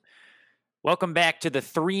Welcome back to the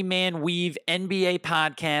Three-Man Weave NBA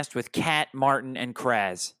podcast with Kat, Martin, and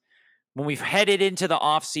Kraz. When we've headed into the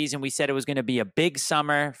offseason, we said it was going to be a big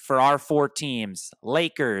summer for our four teams,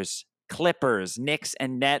 Lakers, Clippers, Knicks,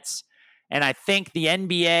 and Nets. And I think the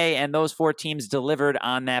NBA and those four teams delivered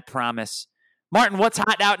on that promise. Martin, what's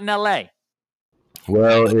hot out in LA?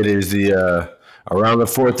 Well, it is the around the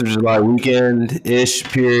 4th of July weekend-ish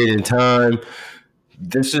period in time.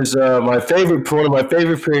 This is one of my favorite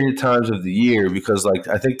period of times of the year because,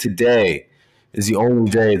 I think today is the only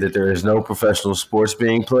day that there is no professional sports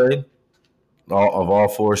being played, all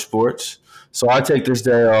four sports. So I take this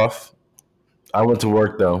day off. I went to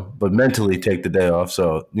work though, but mentally take the day off.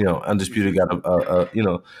 So Undisputed got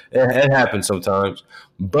it happens sometimes.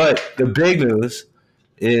 But the big news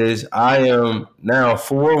is I am now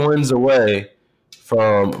 4 wins away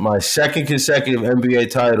from my second consecutive NBA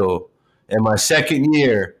title and my second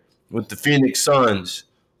year with the Phoenix Suns,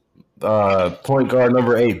 point guard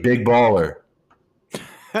number 8, big baller.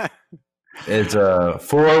 It's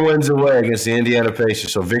 4 wins away against the Indiana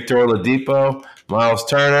Pacers. So Victor Oladipo, Miles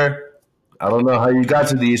Turner. I don't know how you got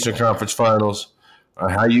to the Eastern Conference Finals or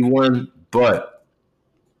how you won, but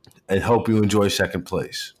I hope you enjoy second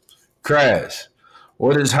place. Kraz,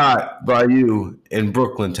 what is hot by you in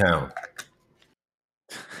Brooklyn town?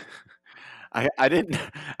 I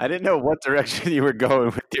didn't know what direction you were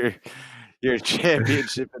going with your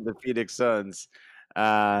championship in the Phoenix Suns.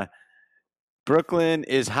 Brooklyn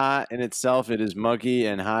is hot in itself. It is muggy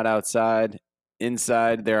and hot outside.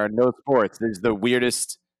 Inside, there are no sports. There's the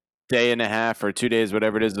weirdest day and a half or 2 days,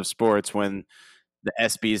 whatever it is, of sports when the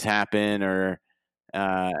ESPYs happen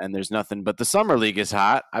and there's nothing. But the Summer League is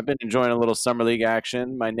hot. I've been enjoying a little Summer League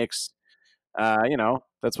action. My Knicks,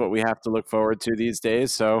 that's what we have to look forward to these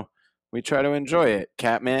days. So we try to enjoy it.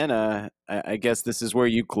 Catman, I guess this is where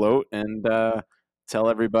you gloat and tell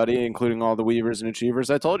everybody, including all the Weavers and Achievers,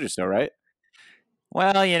 I told you so, right?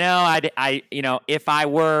 Well, if I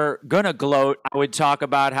were going to gloat, I would talk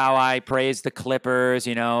about how I praised the Clippers,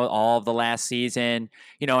 all of the last season,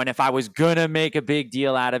 and if I was going to make a big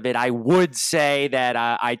deal out of it, I would say that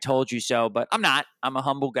I told you so, but I'm not. I'm a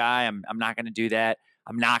humble guy. I'm not going to do that.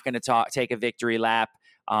 I'm not going to take a victory lap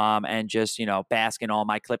and just, bask in all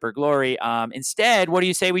my Clipper glory. Instead, what do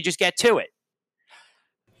you say we just get to it?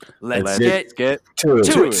 Let's get to it.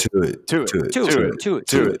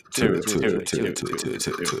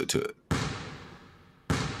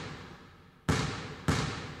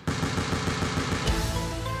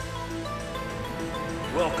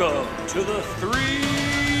 Welcome to the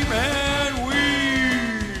Three-Man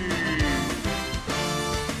Weave,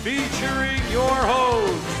 featuring your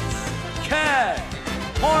hosts, Kat,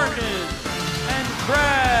 Martin, and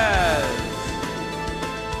Kraz.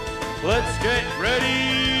 Let's get ready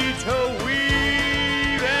to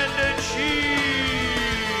weave and achieve.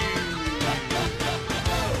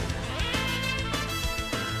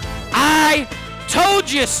 I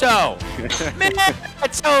told you so. Man, I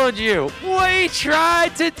told you. We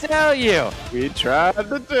tried to tell you. We tried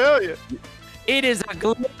to tell you. It is a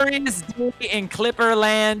glorious day in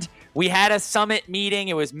Clipperland. We had a summit meeting.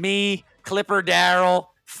 It was me, Clipper Darrell,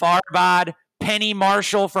 Farbod, Penny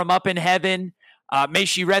Marshall from up in heaven. May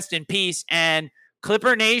she rest in peace. And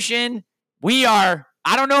Clipper Nation, I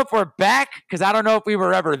don't know if we're back because I don't know if we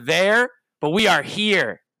were ever there, but we are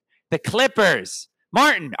here. The Clippers.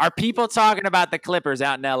 Martin, are people talking about the Clippers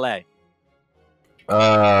out in L.A.?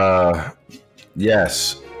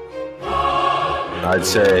 Yes. I have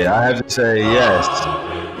to say yes.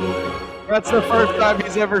 That's the first time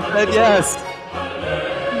he's ever said yes.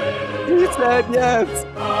 He said yes.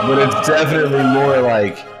 But it's definitely more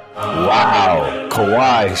like, wow,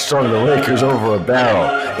 Kawhi strung the Lakers over a barrel,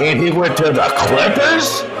 and he went to the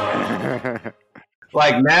Clippers?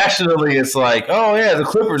 Nationally, it's like, oh, yeah, the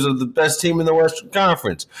Clippers are the best team in the Western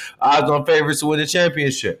Conference. Odds-on favorites to win the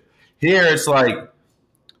championship. Here, it's like,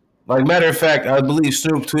 matter of fact, I believe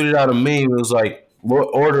Snoop tweeted out a meme. It was like,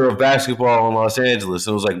 order of basketball in Los Angeles.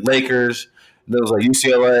 It was like Lakers, and it was like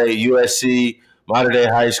UCLA, USC, Mater Dei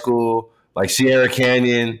High School, Sierra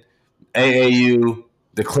Canyon, AAU,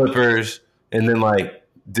 the Clippers, and then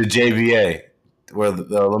the JBA where the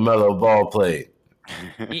LaMelo Ball played.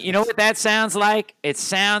 You know what that sounds like? It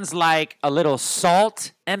sounds like a little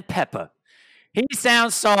salt and pepper. He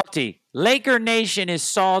sounds salty. Laker Nation is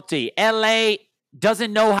salty. LA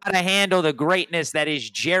doesn't know how to handle the greatness that is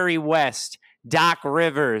Jerry West, Doc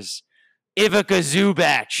Rivers, Ivica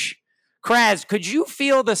Zubac. Kraz, could you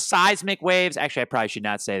feel the seismic waves? Actually, I probably should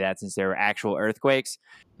not say that since there were actual earthquakes.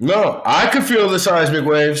 No, I could feel the seismic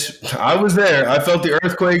waves. I was there. I felt the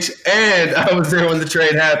earthquakes, and I was there when the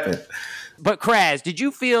trade happened. But Kraz, did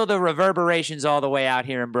you feel the reverberations all the way out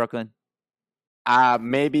here in Brooklyn?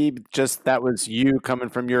 Maybe just that was you coming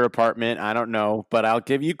from your apartment. I don't know, but I'll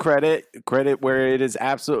give you credit where it is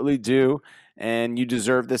absolutely due. And you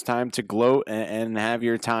deserve this time to gloat and have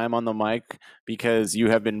your time on the mic because you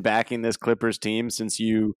have been backing this Clippers team since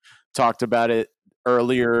you talked about it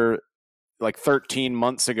earlier, like 13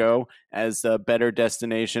 months ago, as a better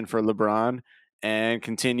destination for LeBron, and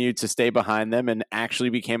continued to stay behind them and actually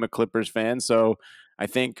became a Clippers fan. So I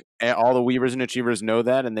think all the Weavers and Achievers know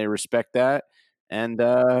that and they respect that. And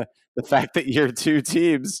the fact that your two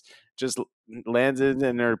teams just landed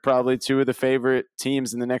and are probably two of the favorite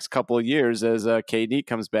teams in the next couple of years as KD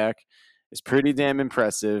comes back is pretty damn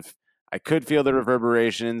impressive. I could feel the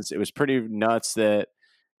reverberations. It was pretty nuts that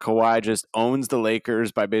Kawhi just owns the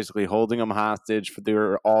Lakers by basically holding them hostage for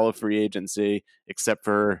their all of free agency, except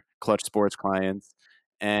for Clutch Sports clients.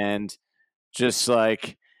 And just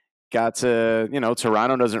like got to,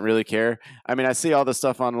 Toronto doesn't really care. I mean, I see all the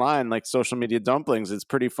stuff online, like social media dumplings. It's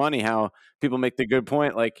pretty funny how people make the good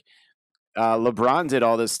point. Like LeBron did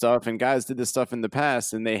all this stuff and guys did this stuff in the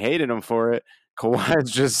past and they hated him for it. Kawhi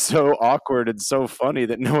is just so awkward and so funny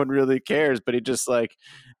that no one really cares, but he just like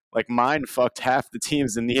mind fucked half the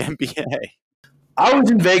teams in the NBA. I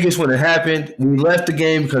was in Vegas when it happened. We left the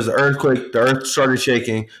game because the earth started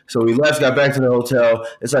shaking. So we left, got back to the hotel.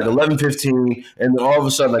 It's like 11:15, and then all of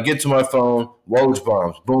a sudden I get to my phone, Woj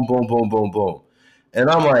bombs, boom, boom, boom, boom, boom. And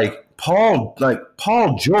I'm like, Paul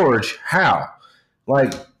George, how?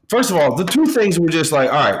 Like, first of all, the two things were just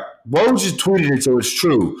like, all right, Woj just tweeted it, so it's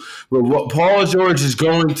true. But Paul George is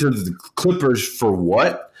going to the Clippers for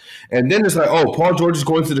what? And then it's like, oh, Paul George is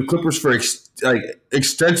going to the Clippers for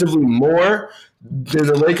extensively more than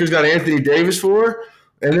the Lakers got Anthony Davis for.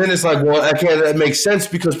 And then it's like, well, that makes sense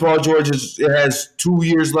because Paul George has 2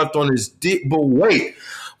 years left on his deal. But wait,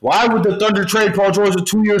 why would the Thunder trade Paul George with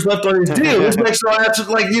 2 years left on his deal? This makes no sense.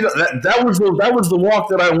 That was the walk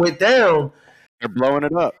that I went down. They're blowing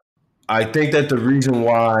it up. I think that the reason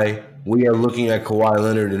why we are looking at Kawhi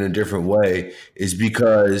Leonard in a different way is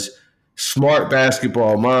because smart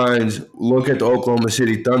basketball minds look at the Oklahoma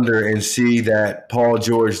City Thunder and see that Paul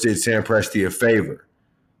George did Sam Presti a favor,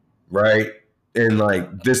 right? And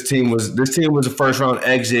like this team was a first round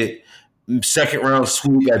exit, second round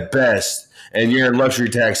sweep at best, and you're in luxury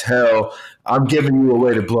tax hell. I'm giving you a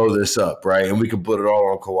way to blow this up, right? And we can put it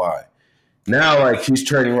all on Kawhi. Now, like he's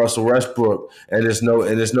trading Russell Westbrook, and there's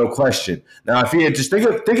no question. Now, if he had just think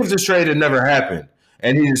if this trade had never happened,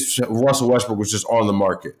 and Russell Westbrook was just on the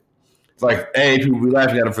market. Like, people be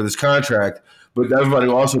laughing at him for this contract, but everybody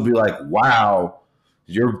will also be like, wow,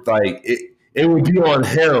 you're like, it would be on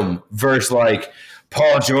him versus like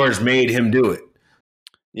Paul George made him do it.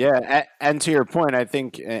 Yeah. And to your point, I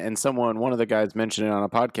think, and one of the guys mentioned it on a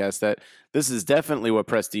podcast, that this is definitely what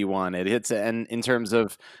Presti wanted. And in terms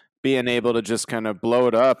of being able to just kind of blow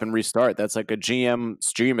it up and restart, that's like a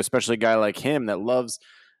GM's dream, especially a guy like him that loves,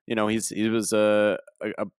 he was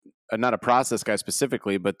not a process guy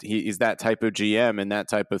specifically, but he's that type of GM and that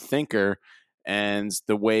type of thinker. And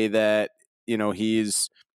the way that, he's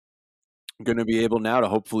going to be able now to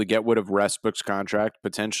hopefully get rid of Westbrook's contract,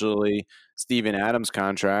 potentially Steven Adams'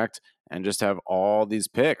 contract, and just have all these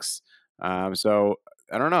picks. So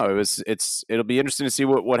I don't know. It'll be interesting to see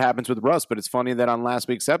what happens with Russ, but it's funny that on last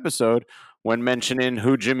week's episode, when mentioning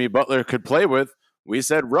who Jimmy Butler could play with, we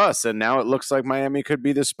said Russ, and now it looks like Miami could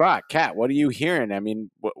be the spot. Kat, what are you hearing? I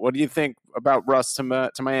mean, what do you think about Russ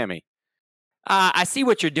to Miami? I see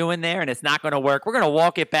what you're doing there, and it's not going to work. We're going to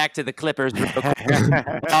walk it back to the Clippers real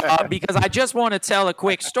quick, because I just want to tell a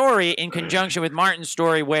quick story in conjunction with Martin's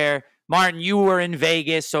story where, Martin, you were in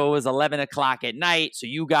Vegas, so it was 11 o'clock at night, so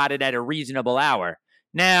you got it at a reasonable hour.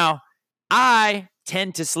 Now, I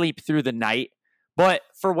tend to sleep through the night, but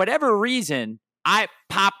for whatever reason, I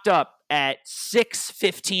popped up at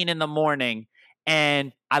 6:15 in the morning,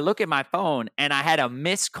 and I look at my phone, and I had a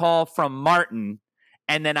missed call from Martin,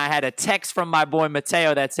 and then I had a text from my boy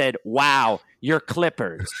Mateo that said, wow, you're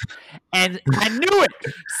Clippers. And I knew it.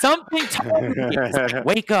 Something told me,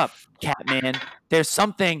 wake up, Catman. There's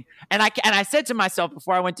something. And I said to myself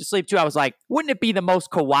before I went to sleep, too, I was like, wouldn't it be the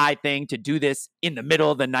most Kawhi thing to do this in the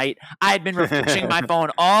middle of the night? I had been refreshing my phone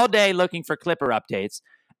all day looking for Clipper updates.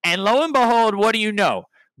 And lo and behold, what do you know?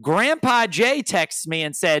 Grandpa Jay texts me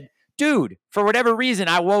and said, dude, for whatever reason,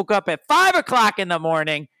 I woke up at 5 o'clock in the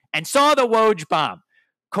morning and saw the Woj bomb.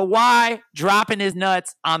 Kawhi dropping his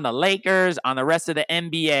nuts on the Lakers, on the rest of the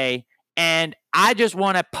NBA. And I just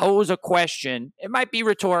want to pose a question. It might be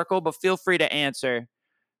rhetorical, but feel free to answer.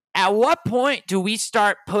 At what point do we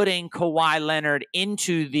start putting Kawhi Leonard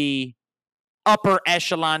into the upper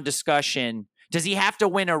echelon discussion. Does he have to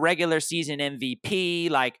win a regular season MVP?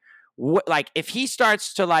 Like if he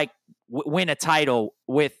starts to win a title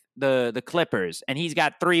with the Clippers, and he's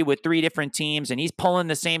got 3 with 3 different teams, and he's pulling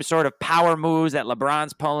the same sort of power moves that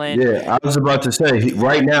LeBron's pulling. Yeah, I was about to say,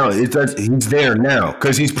 right now, he's there now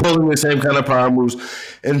because he's pulling the same kind of power moves.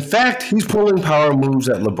 In fact, he's pulling power moves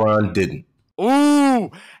that LeBron didn't.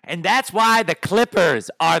 Ooh, and that's why the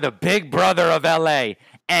Clippers are the big brother of LA.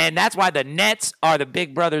 And that's why the Nets are the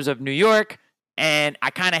big brothers of New York. And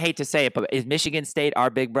I kind of hate to say it, but is Michigan State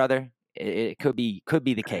our big brother? It could be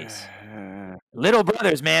the case. Little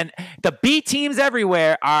brothers, man. The B teams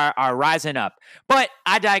everywhere are rising up. But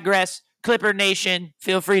I digress. Clipper Nation,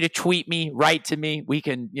 feel free to tweet me, write to me. We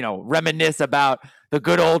can, reminisce about the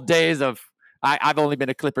good old days of I've only been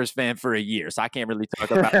a Clippers fan for a year, so I can't really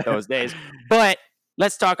talk about those days. But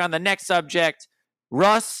let's talk on the next subject.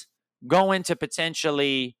 Russ going to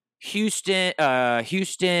potentially Houston.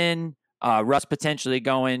 Russ potentially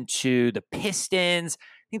going to the Pistons.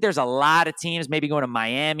 I think there's a lot of teams maybe going to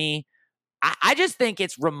Miami. I just think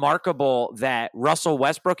it's remarkable that Russell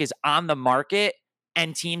Westbrook is on the market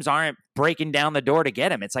and teams aren't breaking down the door to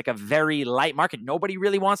get him. It's like a very light market. Nobody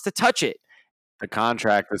really wants to touch it. The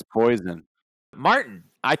contract is poison. Martin,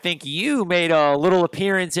 I think you made a little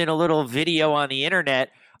appearance in a little video on the internet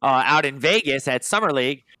out in Vegas at Summer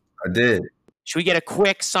League. I did. Should we get a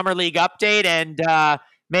quick Summer League update? And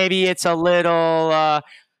maybe it's a little...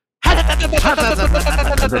 It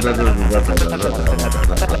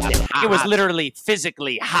was literally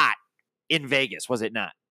physically hot in Vegas, was it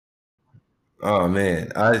not? Oh,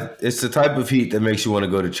 man. It's the type of heat that makes you want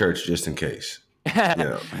to go to church just in case.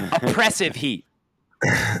 Oppressive heat.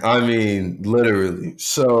 I mean, literally.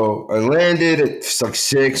 So I landed at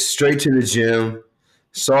 6, straight to the gym,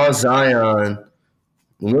 saw Zion,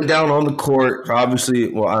 went down on the court.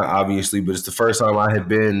 Obviously, but it's the first time I had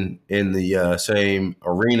been in the same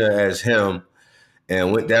arena as him,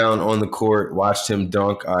 and went down on the court, watched him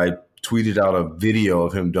dunk. I tweeted out a video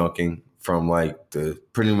of him dunking from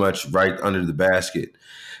pretty much right under the basket.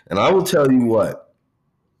 And I will tell you what,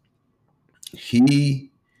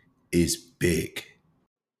 he is big.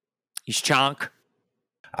 He's chonk.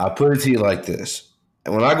 I'll put it to you like this.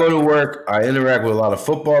 And when I go to work, I interact with a lot of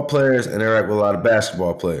football players and interact with a lot of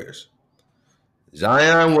basketball players.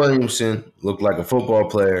 Zion Williamson looked like a football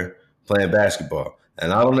player playing basketball.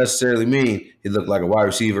 And I don't necessarily mean he looked like a wide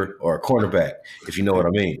receiver or a cornerback, if you know what I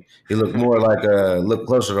mean. He looked more looked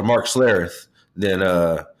closer to Mark Schlereth than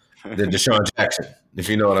Deshaun Jackson, if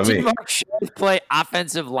you know what I mean. Did Mark Schlereth play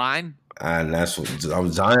offensive line? And that's what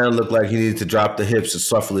Zion looked like. He needed to drop the hips and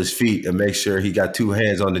shuffle his feet and make sure he got 2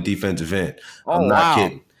 hands on the defensive end. I'm not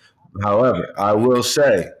kidding. However, I will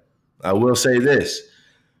say this.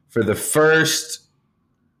 For the first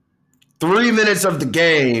 3 minutes of the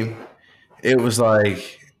game, it was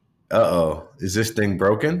like, is this thing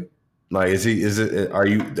broken? Is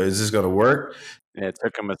this going to work? Yeah, it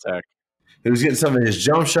took him a sec. He was getting some of his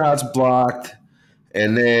jump shots blocked.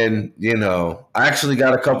 And then, I actually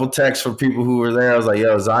got a couple texts from people who were there. I was like,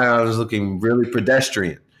 yo, Zion is looking really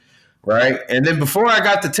pedestrian, right? And then before I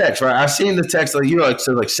got the text, right, I seen the text, it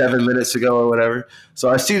said 7 minutes ago or whatever. So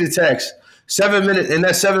I see the text. 7 minutes, in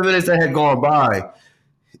that 7 minutes that had gone by,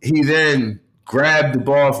 he then grabbed the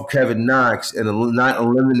ball from Kevin Knox and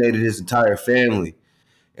eliminated his entire family.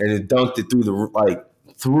 And it dunked it through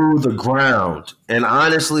the ground. And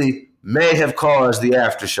honestly, may have caused the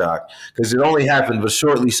aftershock because it only happened but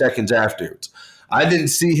shortly seconds afterwards. I didn't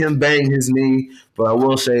see him bang his knee, but I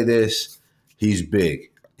will say this: he's big.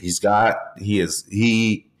 His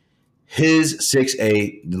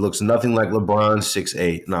 6'8" looks nothing like LeBron's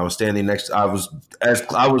 6'8", and I was standing I was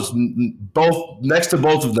both next to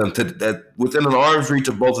both of them, within an arm's reach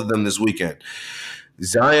of both of them this weekend.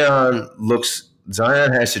 Zion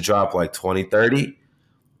has to drop 20, 30.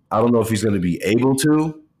 I don't know if he's going to be able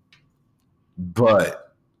to.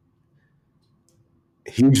 But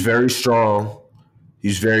he's very strong.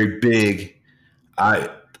 He's very big.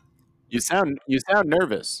 You sound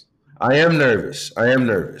nervous. I am nervous.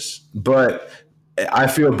 But I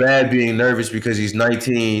feel bad being nervous because he's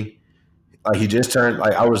 19. He just turned.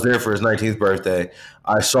 I was there for his 19th birthday.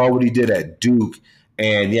 I saw what he did at Duke,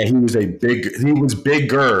 and yeah, he was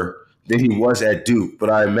bigger than he was at Duke. But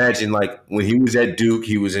I imagine when he was at Duke,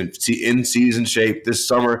 he was in season shape. This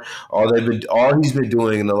summer, all he's been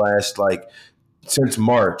doing in the last since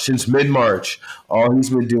mid-March, all he's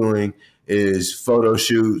been doing is photo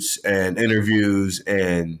shoots and interviews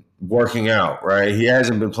and working out. Right? He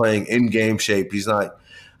hasn't been playing in game shape. He's not.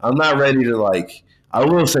 I'm not ready to I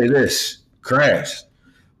will say this, Crash.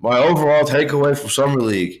 My overall takeaway from Summer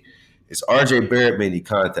League Is RJ Barrett made any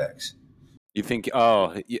contacts? You think?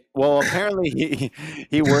 Oh, well, apparently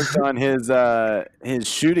he worked on his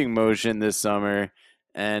shooting motion this summer,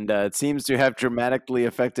 and it seems to have dramatically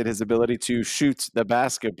affected his ability to shoot the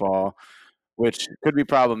basketball, which could be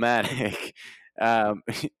problematic. Um,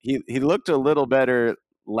 he looked a little better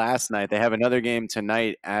last night. They have another game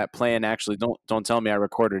tonight at playing. Actually, don't tell me I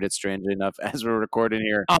recorded it. Strangely enough, as we're recording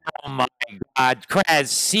here Oh my God, Kraz,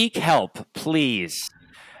 seek help, please.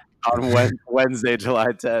 on Wednesday, July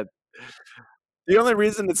 10th. The only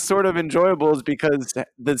reason it's sort of enjoyable is because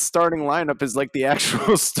the starting lineup is like the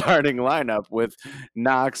actual starting lineup with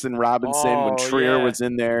Knox and Robinson. When Oh, Trier yeah. was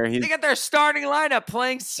in there, They got their starting lineup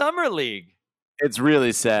playing Summer League. it's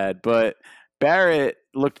really sad. But Barrett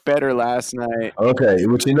looked better last night. Okay,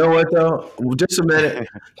 but you know what though? Just a minute,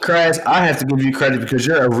 Kraz. I have to give you credit because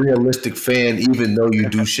you're a realistic fan, even though you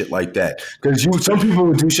do shit like that. Because some people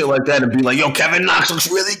would do shit like that and be like, "Yo, Kevin Knox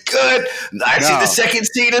looks really good. Actually, the second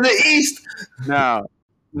seed in the East."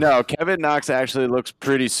 No, Kevin Knox actually looks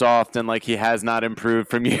pretty soft and like he has not improved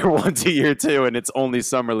from year 1 to year 2, and it's only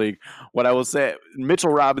Summer League. What I will say,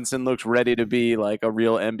 Mitchell Robinson looks ready to be like a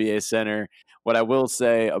real NBA center. What I will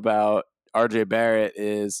say about RJ Barrett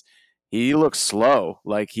is he looks slow.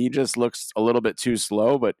 Like he just looks a little bit too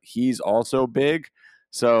slow, but he's also big.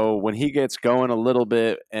 So when he gets going a little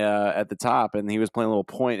bit at the top, and he was playing a little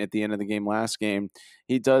point at the end of the game last game,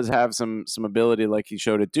 he does have some ability, like he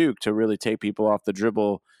showed at Duke, to really take people off the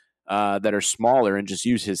dribble that are smaller and just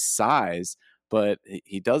use his size. But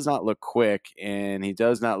he does not look quick, and he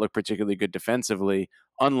does not look particularly good defensively,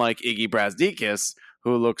 unlike Iggy Brazdeikis,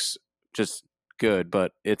 who looks just good.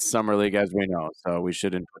 But it's Summer League, as we know, so we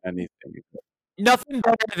shouldn't put anything. Nothing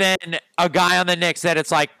better than a guy on the Knicks that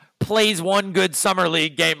it's like plays one good Summer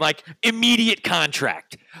League game, like immediate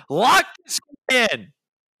contract. Lock this in.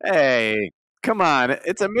 Hey, come on.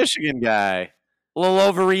 It's a Michigan guy. A little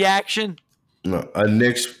overreaction. No, a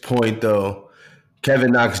Knicks point though.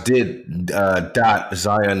 Kevin Knox did dot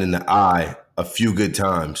Zion in the eye a few good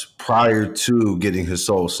times prior to getting his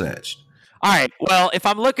soul snatched. All right. Well, if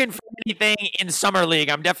I'm looking for anything in Summer League,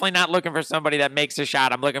 I'm definitely not looking for somebody that makes a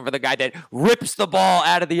shot. I'm looking for the guy that rips the ball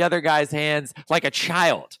out of the other guy's hands like a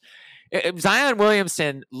child. Zion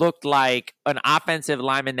Williamson looked like an offensive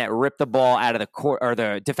lineman that ripped the ball out of the court, or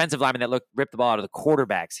the defensive lineman that ripped the ball out of the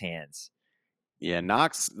quarterback's hands. Yeah,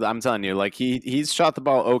 Knox, I'm telling you, like he's shot the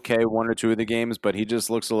ball okay 1 or 2 of the games, but he just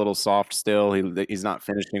looks a little soft still. He's not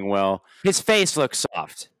finishing well. His face looks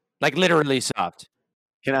soft, like literally soft.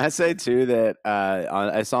 Can I say too that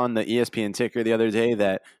I saw on the ESPN ticker the other day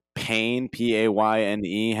that Payne,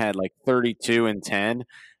 Payne, had like 32 and 10,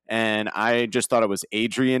 and I just thought it was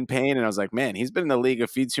Adrian Payne, and I was like, man, he's been in the league a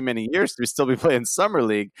few too many years to still be playing Summer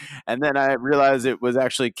League. And then I realized it was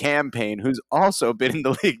actually Cam Payne, who's also been in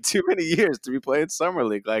the league too many years to be playing Summer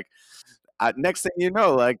League. Like next thing you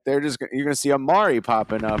know, like you're gonna see Amari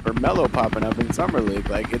popping up or Melo popping up in Summer League.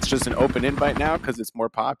 Like it's just an open invite now because it's more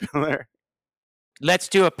popular. Let's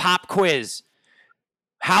do a pop quiz.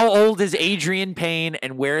 How old is Adrian Payne,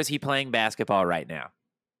 and where is he playing basketball right now?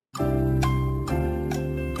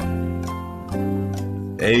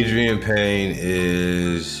 Adrian Payne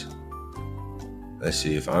is, let's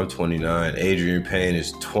see, if I'm 29, Adrian Payne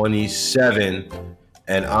is 27,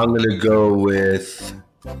 and I'm going to go with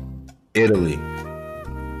Italy.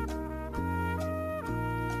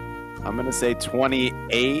 I'm going to say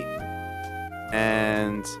 28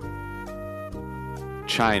 and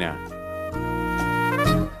China.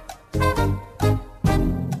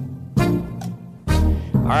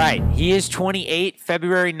 All right. He is 28,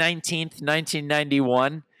 February 19th,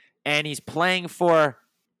 1991, and he's playing for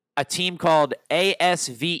a team called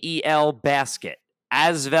ASVEL Basket.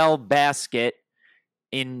 Asvel Basket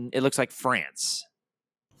in, it looks like, France.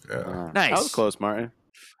 Yeah. Nice. That was close, Martin.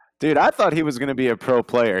 Dude, I thought he was going to be a pro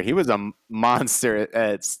player. He was a monster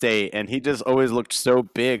at State, and he just always looked so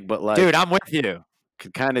big, but like, Dude, I'm with you.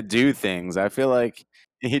 could kind of do things. I feel like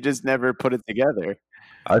he just never put it together.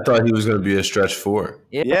 I thought he was going to be a stretch 4.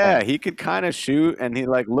 Yeah, he could kind of shoot, and he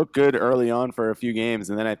like looked good early on for a few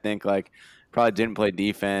games, and then I think like probably didn't play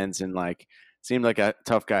defense and like seemed like a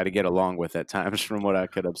tough guy to get along with at times from what I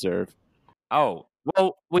could observe. Oh,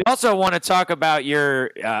 well, we also want to talk about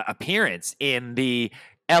your appearance in the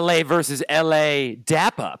LA versus LA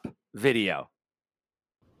Dap Up video.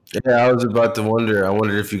 Yeah, I was about to wonder. I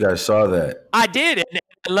wondered if you guys saw that. I did, and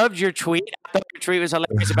I loved your tweet. I thought your tweet was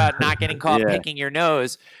hilarious about not getting caught Yeah. picking your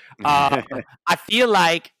nose. I feel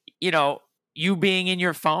like, you being in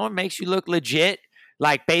your phone makes you look legit.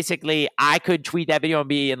 Like, basically, I could tweet that video and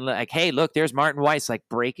be like, hey, look, there's Martin Weiss, like,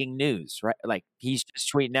 breaking news, right? Like, he's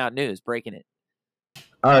just tweeting out news, breaking it.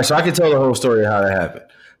 All right, so I can tell the whole story of how that happened.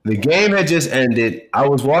 The game had just ended. I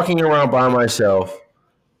was walking around by myself.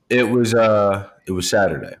 It was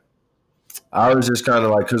Saturday. I was just kind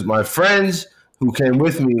of like, because my friends who came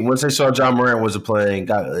with me, once they saw John Morant wasn't playing,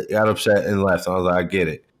 got upset and left. I was like, I get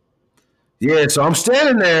it. Yeah, so I'm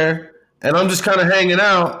standing there and I'm just kind of hanging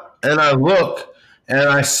out, and I look and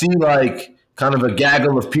I see like kind of a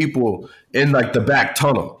gaggle of people in like the back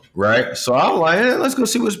tunnel, right? So I'm like, hey, let's go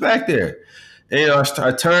see what's back there. And,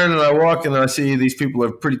 I turn and I walk and I see these people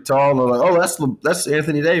are pretty tall, and I'm like, oh, that's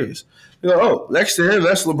Anthony Davis. They go, oh, next to him,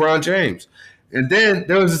 that's LeBron James. And then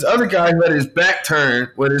there was this other guy who had his back turned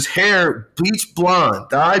with his hair bleached blonde,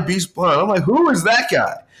 dyed bleached blonde. I'm like, who is that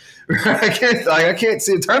guy? I can't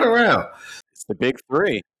see it. Turn around. It's the big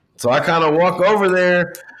three. So I kind of walk over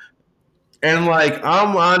there, and like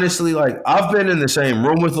I'm honestly like I've been in the same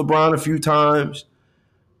room with LeBron a few times.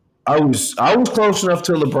 I was close enough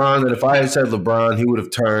to LeBron that if I had said LeBron, he would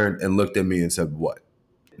have turned and looked at me and said, "What?"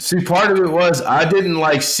 See, part of it was I didn't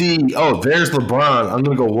like see, oh, there's LeBron. I'm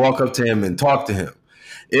gonna go walk up to him and talk to him.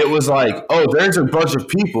 It was like, oh, there's a bunch of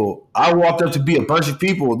people. I walked up to be a bunch of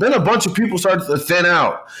people. Then a bunch of people started to thin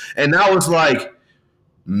out, and now it's like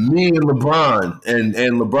me and LeBron and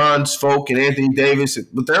LeBron's folk and Anthony Davis,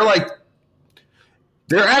 but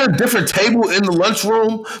they're at a different table in the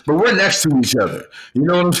lunchroom, but we're next to each other. You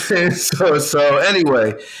know what I'm saying? So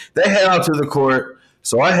anyway, they head out to the court.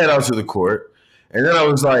 So I head out to the court, and then I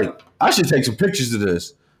was like, I should take some pictures of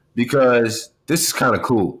this because this is kind of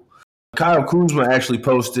cool. Kyle Kuzma actually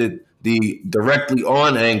posted the directly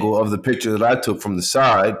on angle of the picture that I took from the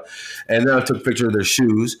side, and then I took a picture of their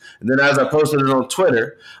shoes. And then as I posted it on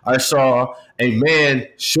Twitter, I saw a man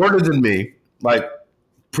shorter than me, like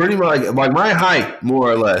pretty much like my height, more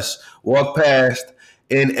or less, walk past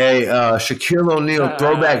in a Shaquille O'Neal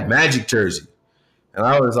throwback Magic jersey. And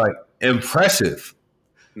I was like, impressive.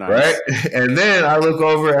 Nice. Right? And then I look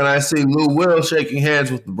over and I see Lou Will shaking hands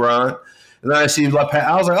with LeBron. And then I see, I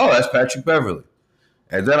was like, oh, that's Patrick Beverly.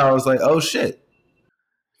 And then I was like, oh, shit.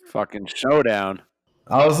 Fucking showdown.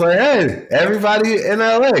 I was like, hey, everybody in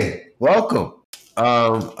LA, welcome.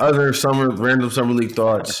 Other random summer league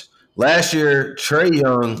thoughts. Last year, Trae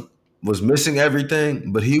Young was missing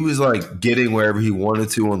everything, but he was like getting wherever he wanted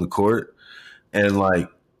to on the court. And like,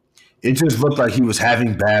 it just looked like he was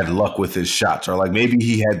having bad luck with his shots, or like maybe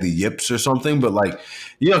he had the yips or something. But like,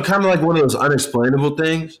 kind of like one of those unexplainable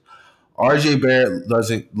things. RJ Barrett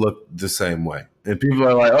doesn't look the same way. And people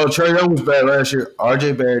are like, oh, Trae Young was bad last year.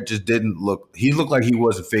 RJ Barrett just didn't look – he looked like he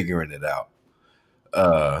wasn't figuring it out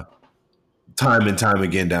time and time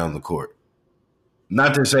again down the court.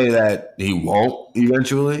 Not to say that he won't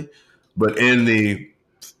eventually, but in the,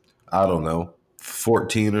 I don't know,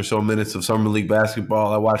 14 or so minutes of Summer League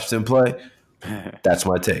basketball I watched him play, that's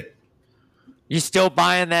my take. You still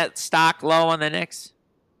buying that stock low on the Knicks?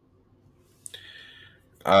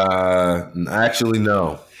 Actually,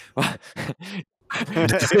 no.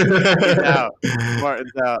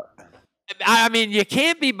 Martin's out. I mean, you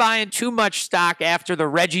can't be buying too much stock after the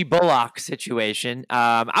Reggie Bullock situation.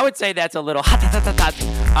 I would say that's a little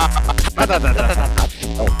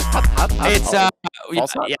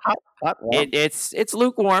it's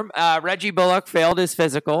lukewarm. Reggie Bullock failed his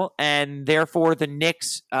physical, and therefore the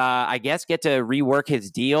Knicks, I guess, get to rework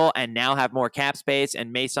his deal and now have more cap space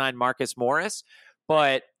and may sign Marcus Morris.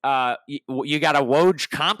 But you got a Woj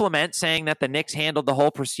compliment saying that the Knicks handled the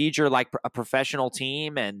whole procedure like a professional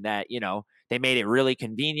team, and that they made it really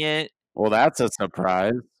convenient. Well, that's a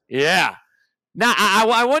surprise. Yeah. Now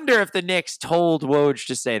I wonder if the Knicks told Woj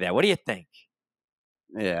to say that. What do you think?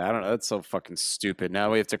 Yeah, I don't know. That's so fucking stupid.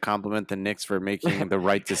 Now we have to compliment the Knicks for making the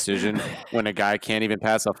right decision when a guy can't even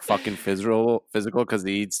pass a fucking physical because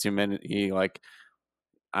he eats too many.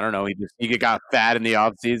 I don't know. He got fat in the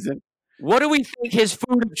offseason. What do we think his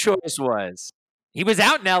food of choice was? He was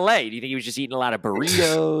out in L.A. Do you think he was just eating a lot of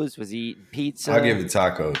burritos? Was he eating pizza? I'll give it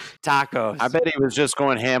tacos. Tacos. I bet he was just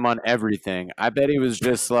going ham on everything. I bet he was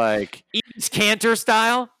just like eating Cantor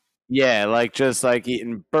style. Yeah, like just like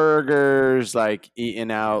eating burgers, like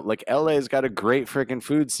eating out. Like LA's got a great freaking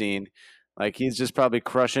food scene. Like he's just probably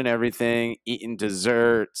crushing everything, eating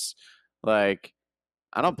desserts. Like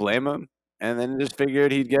I don't blame him. And then just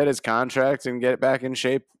figured he'd get his contract and get back in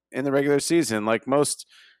shape in the regular season, like most,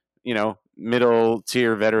 middle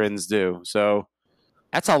tier veterans do. So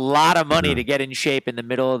that's a lot of money to get in shape in the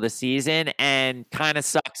middle of the season, and kind of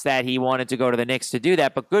sucks that he wanted to go to the Knicks to do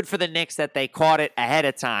that. But good for the Knicks that they caught it ahead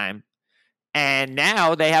of time, and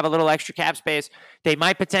now they have a little extra cap space. They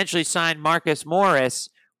might potentially sign Marcus Morris,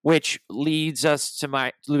 which leads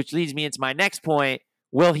me into my next point.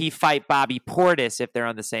 Will he fight Bobby Portis if they're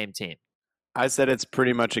on the same team? I said it's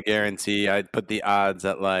pretty much a guarantee. I'd put the odds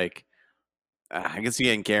at like, I guess you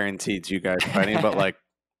ain't guaranteed to you guys fighting, but like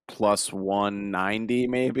plus 190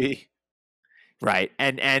 maybe. Right.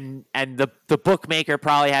 And the bookmaker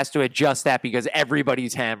probably has to adjust that because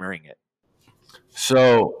everybody's hammering it.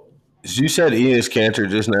 So you said Enes Kanter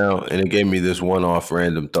just now, and it gave me this one-off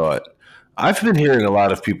random thought. I've been hearing a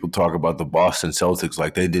lot of people talk about the Boston Celtics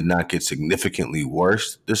like they did not get significantly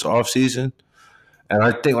worse this offseason. And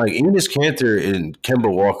I think like Enes Kanter and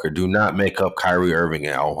Kemba Walker do not make up Kyrie Irving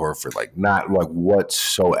and Al Horford, like not like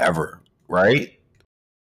whatsoever, right?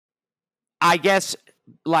 I guess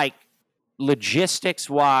like logistics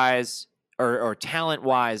wise or talent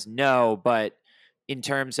wise, no, but in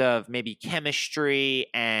terms of maybe chemistry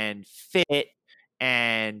and fit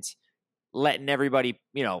and letting everybody,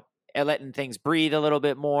 letting things breathe a little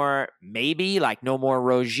bit more, maybe like no more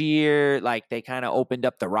Rozier, like they kind of opened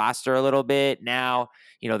up the roster a little bit. Now,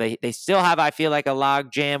 they still have, I feel like, a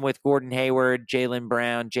log jam with Gordon Hayward, Jaylen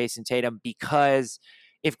Brown, Jason Tatum, because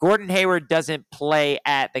if Gordon Hayward doesn't play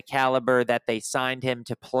at the caliber that they signed him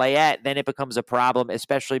to play at, then it becomes a problem,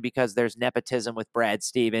 especially because there's nepotism with Brad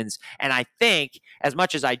Stevens. And I think, as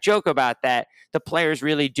much as I joke about that, the players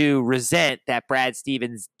really do resent that Brad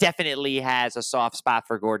Stevens definitely has a soft spot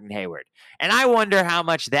for Gordon Hayward. And I wonder how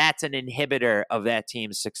much that's an inhibitor of that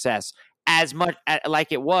team's success, as much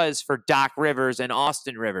like it was for Doc Rivers and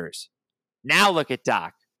Austin Rivers. Now look at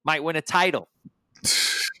Doc. Might win a title.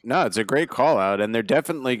 No, it's a great call out, and they're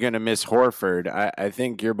definitely going to miss Horford. I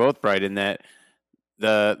think you're both right in that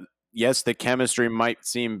the chemistry might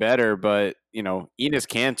seem better, but Enes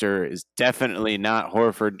Kanter is definitely not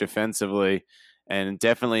Horford defensively, and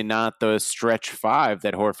definitely not the stretch five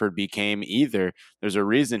that Horford became either. There's a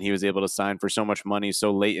reason he was able to sign for so much money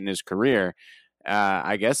so late in his career.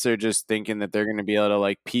 I guess they're just thinking that they're going to be able to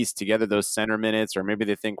like piece together those center minutes, or maybe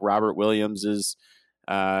they think Robert Williams is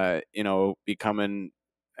becoming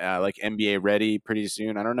like NBA ready pretty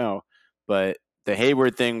soon. I don't know. But the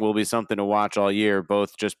Hayward thing will be something to watch all year,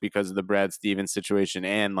 both just because of the Brad Stevens situation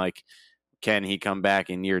and like, can he come back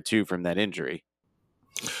in year 2 from that injury?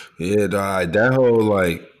 Yeah, that whole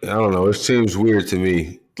like I don't know. It seems weird to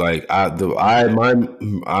me. Like my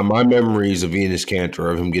memories of Enes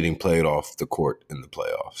Kanter of him getting played off the court in the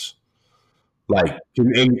playoffs, like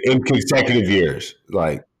in consecutive years,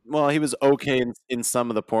 like. Well, he was okay in some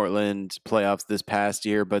of the Portland playoffs this past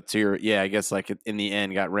year, but I guess like in the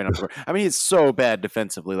end got ran up. I mean, he's so bad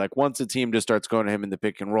defensively. Like once a team just starts going to him in the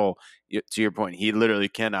pick and roll, to your point, he literally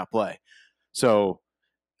cannot play. So,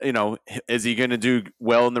 is he going to do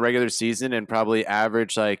well in the regular season and probably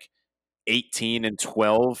average like 18 and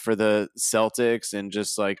 12 for the Celtics and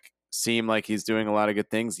just like seem like he's doing a lot of good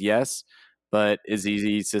things? Yes. But is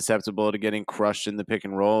he susceptible to getting crushed in the pick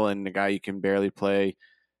and roll and the guy you can barely play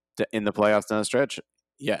in the playoffs down the stretch?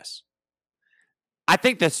 Yes. I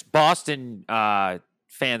think this Boston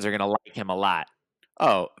fans are going to like him a lot.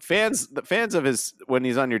 Oh, the fans of his when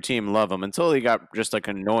he's on your team love him until he got just like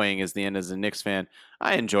annoying as the end as a Knicks fan.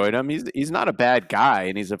 I enjoyed him. He's not a bad guy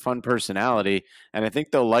and he's a fun personality. And I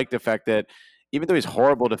think they'll like the fact that even though he's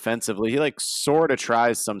horrible defensively, he like sort of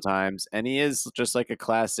tries sometimes. And he is just like a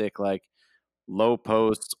classic, like low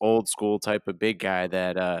post, old school type of big guy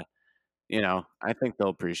that, I think they'll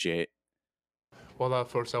appreciate. Well,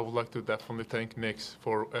 first, I would like to definitely thank Knicks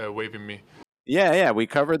for waiving me. Yeah, we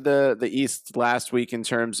covered the East last week in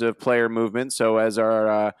terms of player movement. So as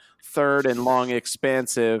our third and long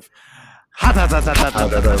expansive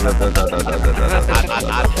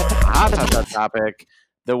topic,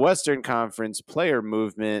 the Western Conference player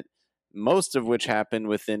movement, most of which happened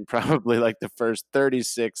within probably like the first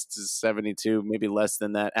 36 to 72, maybe less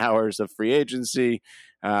than that, hours of free agency.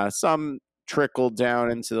 Some trickled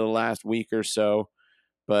down into the last week or so.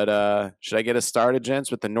 But should I get us started,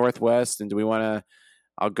 gents, with the Northwest? And do we want to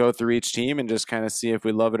 – I'll go through each team and just kind of see if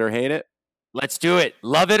we love it or hate it? Let's do it.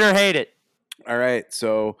 Love it or hate it. All right.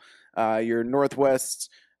 So your Northwest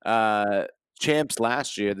champs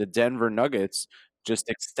last year, the Denver Nuggets, just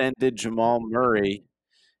extended Jamal Murray.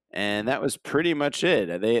 And that was pretty much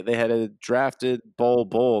it. They had a drafted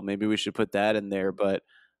Bull. Maybe we should put that in there. But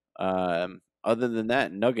other than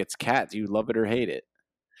that, Nuggets, Cat, do you love it or hate it?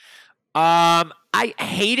 I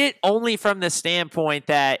hate it only from the standpoint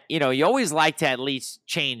that, you always like to at least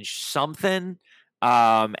change something.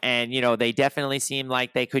 And, they definitely seem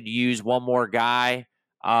like they could use one more guy.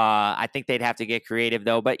 I think they'd have to get creative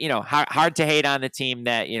though, but hard to hate on the team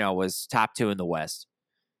that, was top 2 in the West.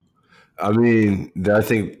 I mean, I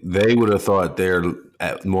think they would have thought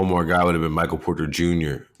one more guy would have been Michael Porter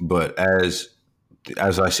Jr. But as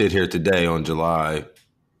I sit here today on July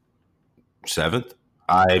 7th,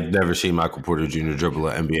 I've never seen Michael Porter Jr. dribble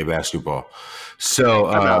an NBA basketball.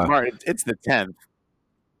 So No, Martin, it's the 10th.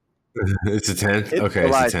 it's a 10th? It's Okay,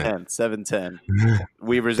 July it's a 10th. 10th, 7/10.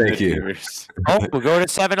 Weavers Thank and you. Beavers. Oh, we'll go to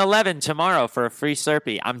 7-Eleven tomorrow for a free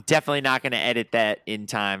Slurpee. I'm definitely not going to edit that in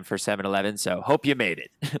time for 7-Eleven, so hope you made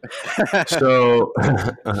it. So,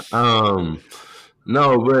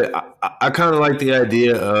 no, but I kind of like the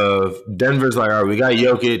idea of Denver's like, all right, we got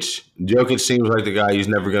Jokic. Jokic seems like the guy who's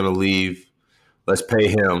never going to leave. Let's pay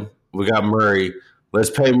him. We got Murray. Let's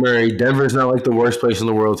pay Murray. Denver's not like the worst place in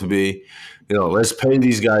the world to be. You know, let's pay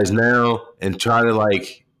these guys now and try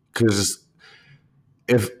to because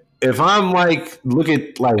if I'm if I look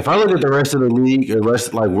at the rest of the league,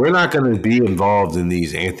 we're not going to be involved in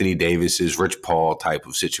these Anthony Davis's, Rich Paul type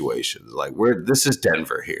of situations. This is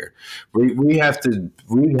Denver here. We have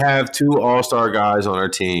 2 all-star guys on our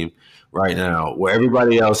team right now, where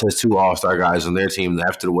everybody else has 2 all-star guys on their team. And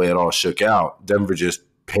after the way it all shook out, Denver just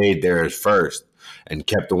paid theirs first and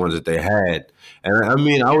kept the ones that they had. And I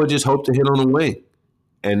mean, I would just hope to hit on the wing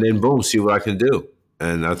and then boom, see what I can do.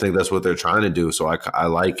 And I think that's what they're trying to do. So I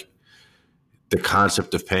like the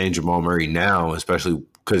concept of paying Jamal Murray now, especially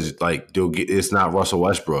because it's not Russell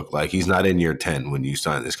Westbrook. He's not in year 10 when you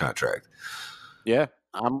sign this contract. Yeah,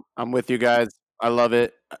 I'm with you guys. I love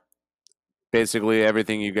it. Basically,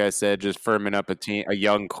 everything you guys said, just firming up a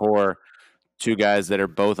young core, 2 guys that are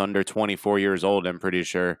both under 24 years old. I'm pretty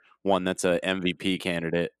sure one that's a MVP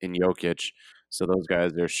candidate in Jokic. So those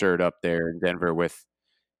guys are shirt up there in Denver with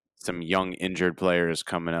some young injured players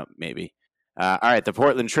coming up, maybe. All right, the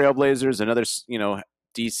Portland Trailblazers, another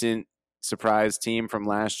decent surprise team from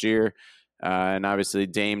last year, and obviously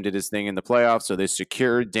Dame did his thing in the playoffs, so they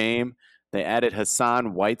secured Dame. They added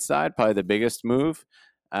Hassan Whiteside, probably the biggest move.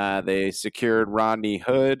 They secured Rodney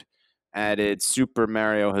Hood, added Super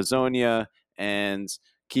Mario Hezonja, and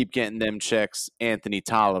keep getting them checks, Anthony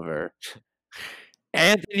Tolliver.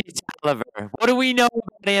 Anthony Tolliver. What do we know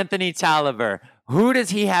about Anthony Tolliver? Who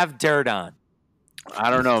does he have dirt on? I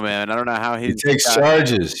don't know, man. I don't know how he takes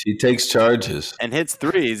charges. He takes charges and hits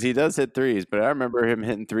threes. He does hit threes, but I remember him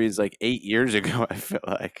hitting threes 8 years ago. I feel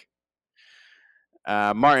like.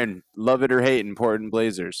 Martin, love it or hate in Portland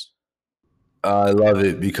Blazers? I love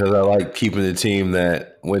it because I like keeping the team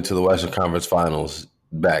that went to the Western Conference Finals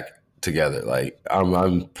back together.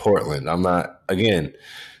 I'm Portland. I'm not again.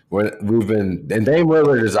 And Dame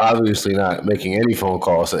Lillard is obviously not making any phone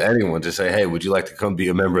calls to anyone to say, hey, would you like to come be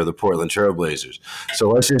a member of the Portland Trailblazers? So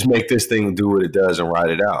let's just make this thing do what it does and ride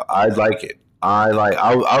it out. I'd like it. I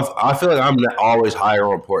feel like I'm always higher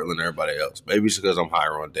on Portland than everybody else. Maybe it's because I'm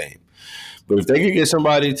higher on Dame. But if they could get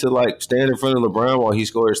somebody to stand in front of LeBron while he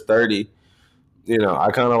scores 30,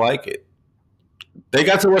 I kind of like it. They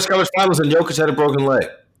got to the Western Conference Finals and Jokic had a broken leg.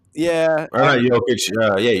 Yeah. Or not Jokic.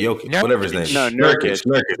 Jokic. Nurkic. Whatever his name is. No, Nurkic.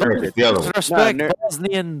 The other one. Respect No,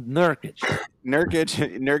 Bosnian Nurkic.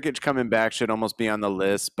 Nurkic coming back should almost be on the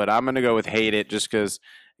list, but I'm going to go with hate it just because,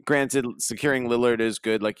 granted, securing Lillard is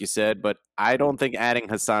good, like you said, but I don't think adding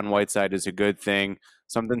Hassan Whiteside is a good thing.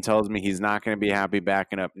 Something tells me he's not going to be happy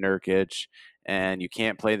backing up Nurkic, and you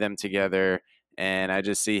can't play them together. And I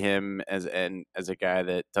just see him as a guy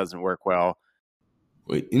that doesn't work well.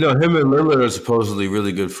 Wait, him and Lillard are supposedly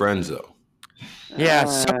really good friends, though. Yeah,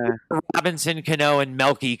 so Robinson Cano and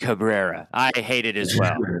Melky Cabrera. I hate it as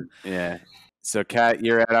well. Yeah. So, Kat,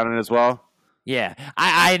 you're out on it as well? Yeah.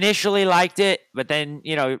 I initially liked it, but then,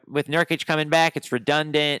 with Nurkic coming back, it's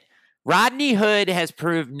redundant. Rodney Hood has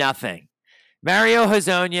proved nothing. Mario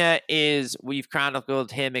Hezonja we've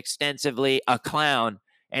chronicled him extensively, a clown.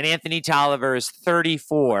 And Anthony Tolliver is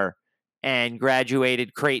 34 and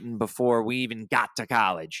graduated Creighton before we even got to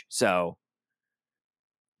college. So,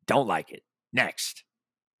 don't like it. Next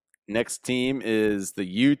team is the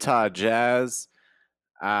Utah Jazz.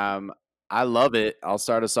 I love it. I'll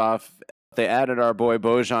start us off. They added our boy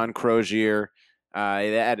Bojan Krogier.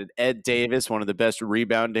 They added Ed Davis, one of the best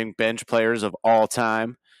rebounding bench players of all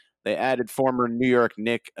time. They added former New York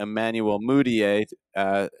Knick Emmanuel Mudiay.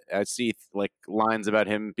 I see lines about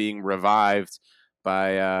him being revived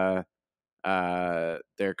by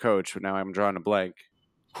their coach. Now I'm drawing a blank.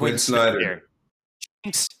 Quinn Snyder.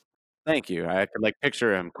 Thank you. I could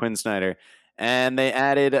picture him, Quinn Snyder. And they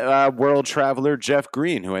added world traveler Jeff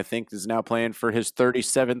Green, who I think is now playing for his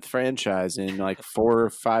 37th franchise in 4 or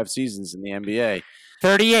 5 seasons in the NBA.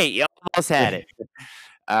 38. You almost had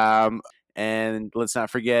it. And let's not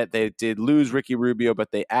forget, they did lose Ricky Rubio,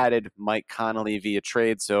 but they added Mike Conley via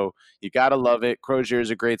trade. So you got to love it. Crozier is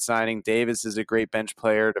a great signing. Davis is a great bench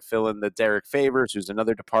player to fill in the Derek Favors, who's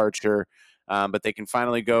another departure. But they can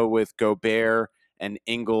finally go with Gobert and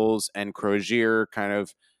Ingles and Crozier kind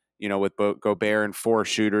of, with Gobert and 4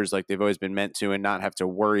 shooters like they've always been meant to, and not have to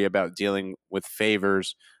worry about dealing with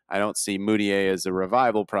favors. I don't see Moutier as a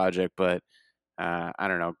revival project, but I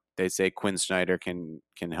don't know. They say Quinn Snyder can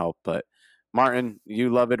help, but Martin, you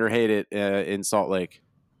love it or hate it in Salt Lake?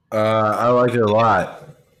 I like it a lot.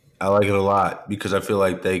 I like it a lot because I feel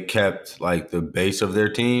like they kept like the base of their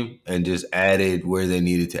team and just added where they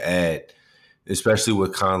needed to add, especially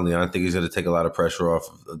with Conley. I think he's going to take a lot of pressure off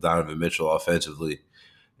of Donovan Mitchell offensively.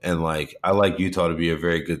 And like, I like Utah to be a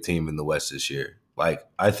very good team in the West this year. Like,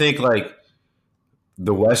 I think like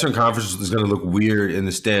the Western Conference is going to look weird in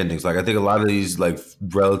the standings. Like, I think a lot of these like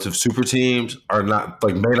relative super teams are not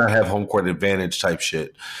like may not have home court advantage type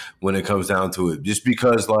shit when it comes down to it. Just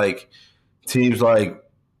because like teams like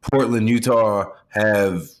Portland, Utah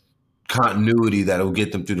have continuity that will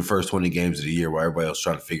get them through the first 20 games of the year while everybody else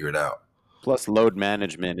trying to figure it out. Plus load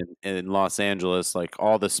management in Los Angeles, like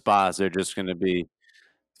all the spots are just going to be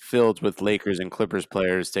filled with Lakers and Clippers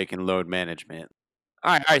players taking load management.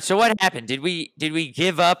 All right. So what happened? Did we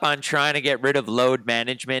give up on trying to get rid of load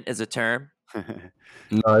management as a term?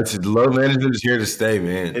 No, it's load management is here to stay,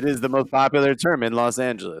 man. It is the most popular term in Los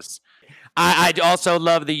Angeles. I also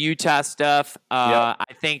love the Utah stuff. Yep.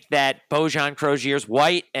 I think that Bojan Crozier's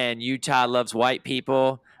white, and Utah loves white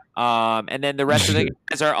people. And then the rest of the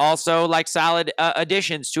guys are also like solid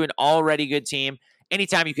additions to an already good team.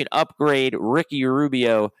 Anytime you can upgrade Ricky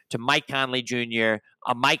Rubio to Mike Conley Jr.,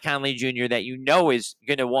 a Mike Conley Jr. that you know is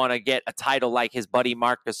going to want to get a title like his buddy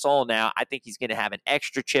Marc Gasol now, I think he's going to have an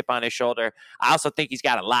extra chip on his shoulder. I also think he's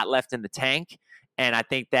got a lot left in the tank. And I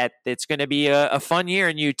think that it's going to be a fun year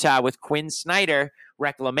in Utah with Quinn Snyder,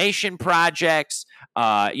 reclamation projects,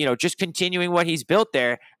 just continuing what he's built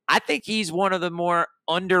there. I think he's one of the more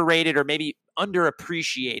underrated or maybe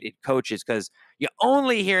underappreciated coaches because you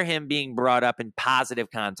only hear him being brought up in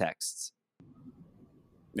positive contexts.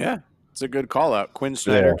 Yeah, it's a good call out. Quinn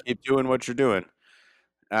Snyder, Keep doing what you're doing.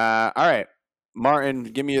 All right, Martin,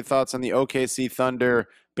 give me your thoughts on the OKC Thunder.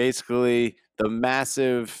 Basically, the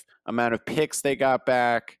massive amount of picks they got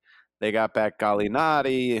back. They got back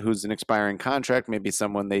Gallinari, who's an expiring contract, maybe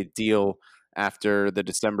someone they deal after the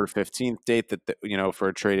December 15th date that,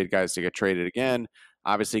 for traded guys to get traded again.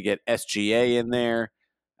 Obviously get SGA in there.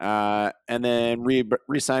 And then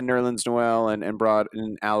re-signed Nerlens Noel and brought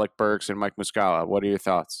in Alec Burks and Mike Muscala. What are your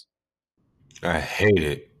thoughts? I hate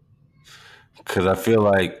it because I feel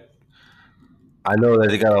like I know that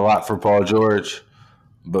they got a lot for Paul George,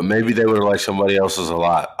 but maybe they would have liked somebody else's a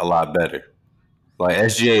lot better. Like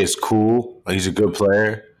SGA is cool, like he's a good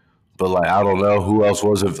player, but like I don't know who else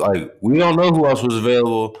was we don't know who else was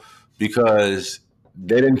available because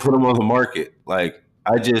they didn't put him on the market. Like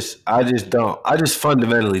I just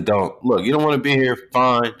fundamentally don't. Look, you don't want to be here,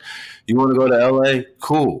 fine. You want to go to LA,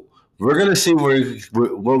 cool. We're gonna see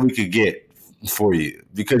what we could get for you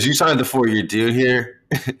because you signed a 4-year deal here,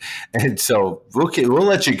 and so we'll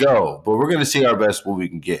let you go, but we're gonna see our best what we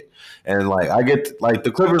can get. And like I get like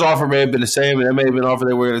the Clippers offer may have been the same, and that may have been an offer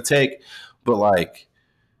they were gonna take, but like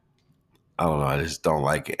I don't know, I just don't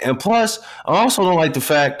like it. And plus, I also don't like the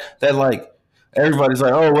fact that like everybody's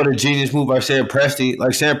like, oh, what a genius move by Sam Presti.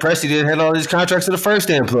 Like Sam Presti didn't have all these contracts in the first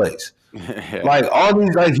damn place. Like all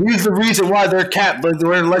these, like he's the reason why they're capped, like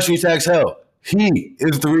they're in luxury tax hell. He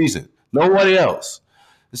is the reason. Nobody else.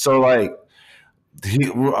 So like, he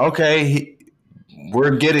built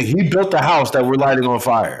the house that we're lighting on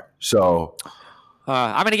fire. So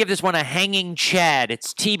I'm going to give this one a hanging Chad.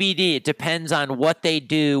 It's TBD. It depends on what they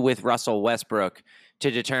do with Russell Westbrook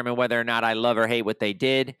to determine whether or not I love or hate what they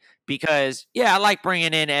did. Because, I like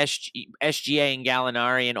bringing in SGA and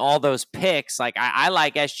Gallinari and all those picks. Like, I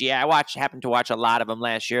like SGA. Happened to watch a lot of them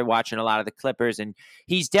last year, watching a lot of the Clippers. And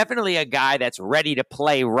he's definitely a guy that's ready to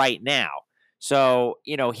play right now. So,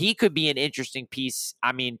 he could be an interesting piece.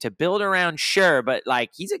 I mean, to build around, sure. But,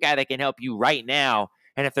 like, he's a guy that can help you right now.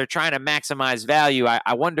 And if they're trying to maximize value,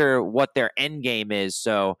 I wonder what their end game is.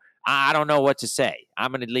 So, I don't know what to say.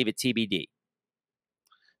 I'm going to leave it TBD.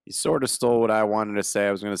 You sort of stole what I wanted to say.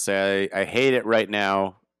 I was going to say I hate it right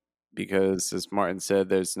now because, as Martin said,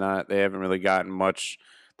 they haven't really gotten much.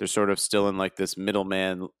 They're sort of still in like this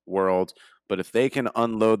middleman world. But if they can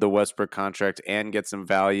unload the Westbrook contract and get some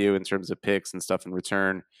value in terms of picks and stuff in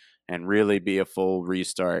return and really be a full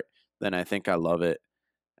restart, then I think I love it.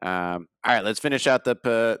 All right, let's finish out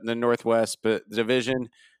the Northwest division.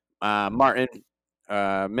 Martin,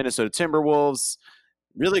 Minnesota Timberwolves.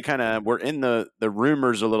 Really kind of we're in the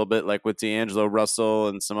rumors a little bit like with D'Angelo Russell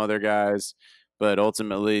and some other guys, but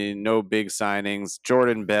ultimately no big signings.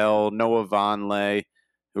 Jordan Bell, Noah Vonleh,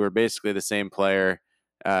 who are basically the same player.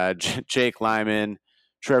 Jake Lyman,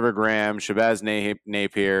 Trevor Graham, Shabazz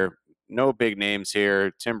Napier. No big names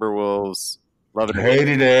here. Timberwolves. Love it.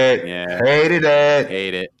 Hated it. Yeah. Hated it.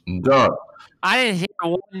 Hate it. Doug. I didn't hear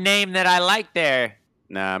one name that I liked there.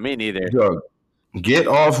 Nah, me neither. Doug. Get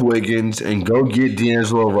off Wiggins and go get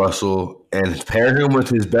D'Angelo Russell and pair him with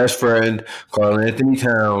his best friend, Karl-Anthony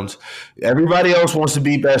Towns. Everybody else wants to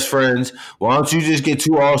be best friends. Why don't you just get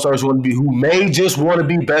two All-Stars who may just want to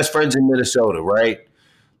be best friends in Minnesota, right?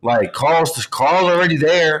 Like, Carl's already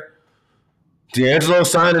there. D'Angelo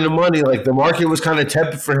signing the money. Like, the market was kind of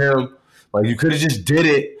tepid for him. Like, you could have just did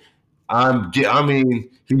it. I mean,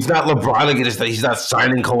 he's not LeBron again. He's not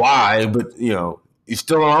signing Kawhi, but, you know, he's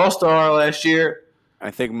still an All-Star last year. I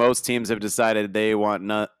think most teams have decided they want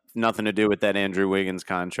nothing to do with that Andrew Wiggins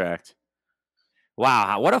contract.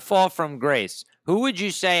 Wow, what a fall from grace. Who would you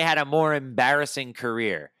say had a more embarrassing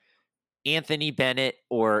career? Anthony Bennett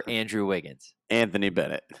or Andrew Wiggins? Anthony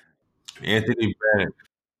Bennett. Anthony Bennett.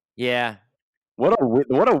 Yeah. What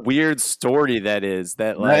a weird story that is.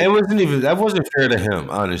 That like that wasn't fair to him,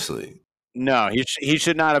 honestly. No, he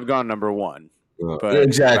should not have gone number one. But,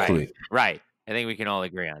 exactly. Right. I think we can all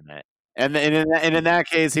agree on that. And in that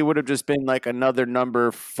case, he would have just been like another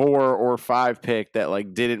number 4 or 5 pick that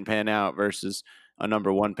like didn't pan out versus a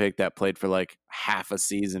number 1 pick that played for like half a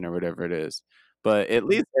season or whatever it is. But at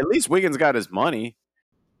least Wiggins got his money.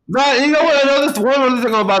 No, you know what? One other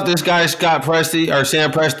thing about this guy, Sam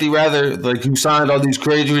Presti, rather, like who signed all these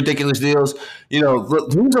crazy, ridiculous deals. You know,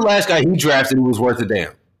 who's the last guy he drafted who was worth a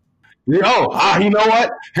damn? You know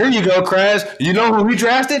what? Here you go, Kraz. You know who he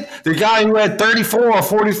drafted? The guy who had 34 or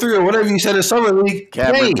 43 or whatever you said in Summer League.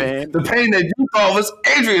 Cameron Payne. The Payne that you thought was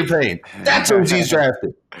Adrian Payne. That's who he's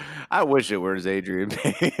drafted. I wish it was Adrian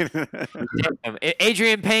Payne.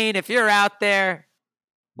 Adrian Payne, if you're out there,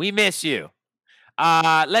 we miss you.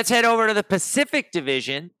 Let's head over to the Pacific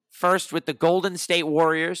Division. First with the Golden State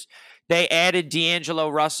Warriors. They added D'Angelo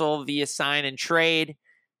Russell via sign and trade.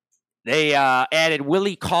 They added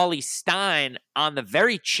Willie Cauley-Stein on the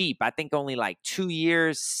very cheap. I think only like 2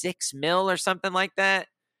 years, $6 million or something like that.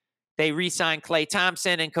 They re-signed Klay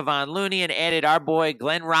Thompson and Kevon Looney and added our boy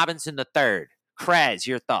Glenn Robinson III. Kraz,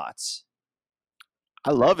 your thoughts?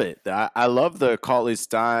 I love it. I love the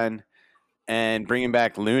Cauley-Stein and bringing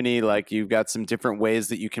back Looney. Like, you've got some different ways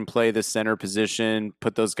that you can play the center position,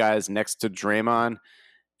 put those guys next to Draymond.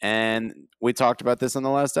 And we talked about this on the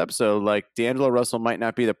last episode. Like, D'Angelo Russell might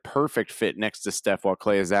not be the perfect fit next to Steph while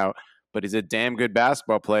Klay is out, but he's a damn good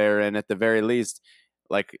basketball player. And at the very least,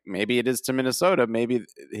 like, maybe it is to Minnesota. Maybe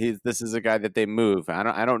this is a guy that they move.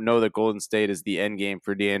 I don't know that Golden State is the end game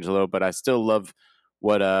for D'Angelo, but I still love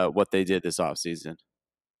what they did this offseason.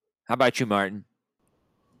 How about you, Martin?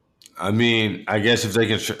 I mean, I guess if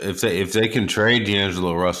they can trade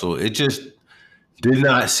D'Angelo Russell, it just did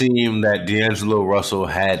not seem that D'Angelo Russell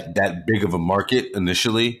had that big of a market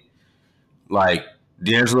initially. Like,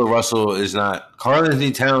 D'Angelo Russell is not –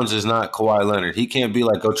 Karl-Anthony Towns is not Kawhi Leonard. He can't be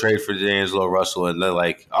like, go trade for D'Angelo Russell and they're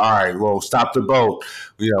like, all right, well, stop the boat.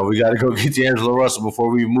 You know, we got to go get D'Angelo Russell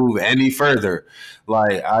before we move any further.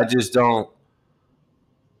 Like, I just don't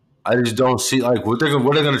see, like, what they're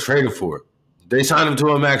going to trade him for. They signed him to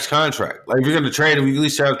a max contract. Like, if you're going to trade him, you at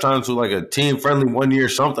least have time to, like, a team-friendly 1 year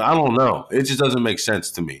something. I don't know. It just doesn't make sense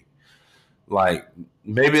to me. Like,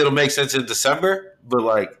 maybe it'll make sense in December, but,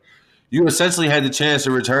 like, you essentially had the chance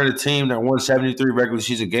to return a team that won 73 regular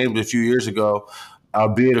season games a few years ago,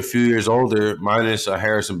 albeit a few years older, minus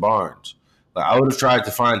Harrison Barnes. Like, I would have tried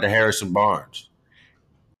to find the Harrison Barnes.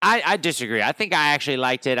 I disagree. I think I actually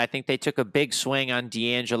liked it. I think they took a big swing on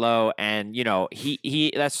D'Angelo, and you know,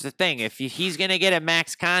 he that's the thing. If he's going to get a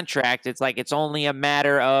max contract, it's like it's only a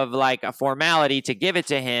matter of like a formality to give it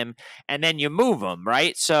to him, and then you move him,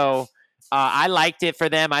 right? So I liked it for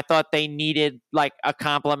them. I thought they needed like a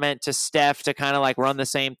compliment to Steph to kind of like run the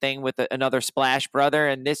same thing with another Splash brother,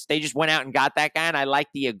 and they just went out and got that guy, and I like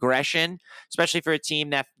the aggression, especially for a team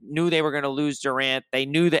that knew they were going to lose Durant. They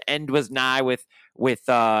knew the end was nigh with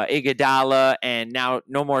Iguodala, and now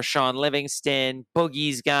no more Sean Livingston.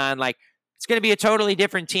 Boogie's gone. Like, it's going to be a totally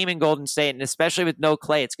different team in Golden State, and especially with no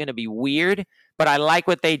Klay, it's going to be weird. But I like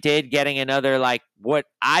what they did, getting another, like, what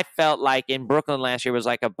I felt like in Brooklyn last year was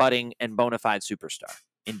like a budding and bona fide superstar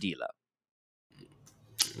in D'Lo.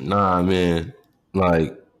 Nah, man.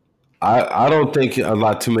 Like, I don't think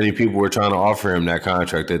too many people were trying to offer him that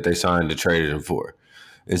contract that they signed to trade him for.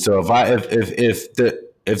 And so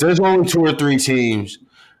if there's only 2 or 3 teams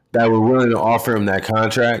that were willing to offer him that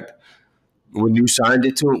contract when you signed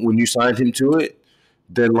him to it,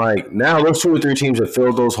 then like now those 2 or 3 teams have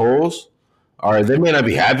filled those holes All right, they may not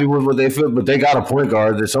be happy with what they feel, but they got a point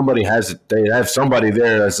guard that somebody has. They have somebody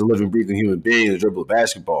there that's a living, breathing human being to dribble a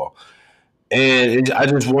basketball. And I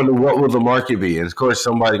just wonder what will the market be. And of course,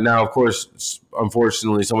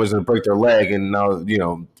 unfortunately, somebody's going to break their leg, and now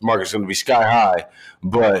the market's going to be sky high.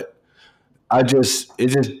 But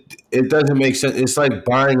it doesn't make sense. It's like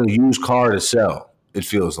buying a used car to sell. It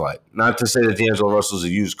feels like, not to say that D'Angelo Russell's a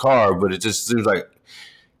used car, but it just seems like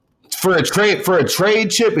for a trade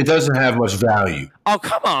chip, it doesn't have much value. Oh,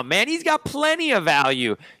 come on, man. He's got plenty of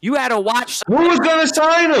value. You had to watch. Who was going to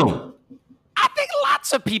sign him? I think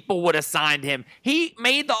lots of people would have signed him. He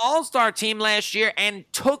made the All-Star team last year and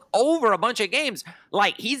took over a bunch of games.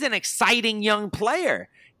 Like, he's an exciting young player.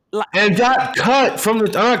 And got cut from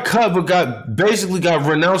the not cut, but got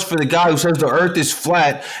renounced for the guy who says the earth is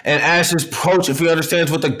flat and asks his coach if he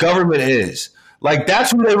understands what the government is. Like,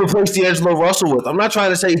 that's who they replaced D'Angelo Russell with. I'm not trying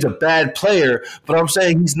to say he's a bad player, but I'm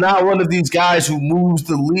saying he's not one of these guys who moves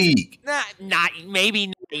the league. Not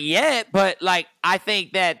yet, but like, I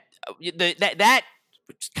think that that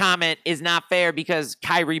comment is not fair because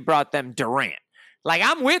Kyrie brought them Durant. Like,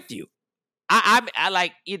 I'm with you. I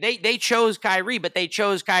like they chose Kyrie, but they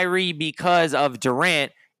chose Kyrie because of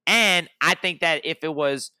Durant. And I think that if it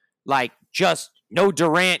was like just no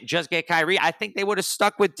Durant, just get Kyrie, I think they would have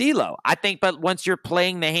stuck with D'Lo. I think, but once you're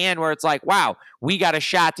playing the hand where it's like, wow, we got a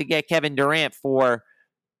shot to get Kevin Durant for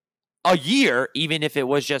a year, even if it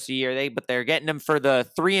was just a year, but they're getting him for the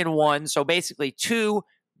 3-1. So basically 2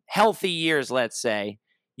 healthy years, let's say,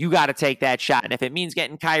 you got to take that shot. And if it means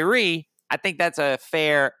getting Kyrie, I think that's a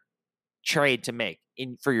fair trade to make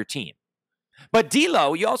for your team. But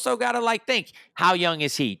D'Lo, you also got to think, how young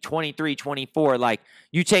is he? 23, 24. Like,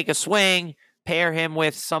 you take a swing, pair him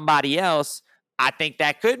with somebody else, I think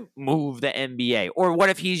that could move the NBA. Or what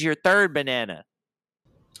if he's your third banana?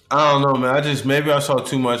 I don't know, man. Maybe I saw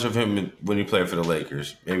too much of him when he played for the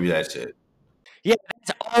Lakers. Maybe that's it. Yeah,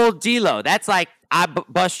 that's old D'Lo. That's like, I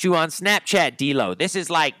bust you on Snapchat D'Lo. This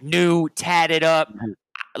is like new, tatted up,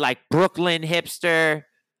 like Brooklyn hipster.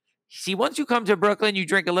 See, once you come to Brooklyn, you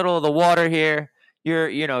drink a little of the water here,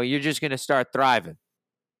 you're just going to start thriving.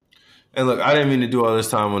 And look, I didn't mean to do all this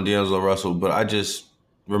time on D'Angelo Russell, but I just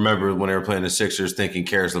remember when they were playing the Sixers thinking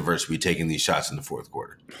Karis LeVert should be taking these shots in the fourth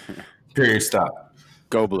quarter. Period. Stop.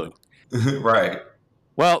 Go blue. Right.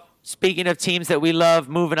 Well, speaking of teams that we love,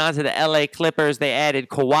 moving on to the LA Clippers, they added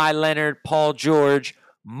Kawhi Leonard, Paul George,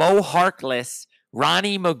 Mo Harkless,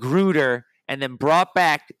 Ronnie Magruder, and then brought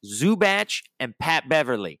back Zubac and Pat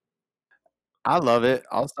Beverly. I love it.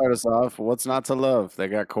 I'll start us off. What's not to love? They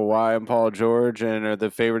got Kawhi and Paul George and are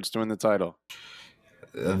the favorites to win the title.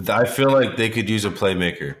 I feel like they could use a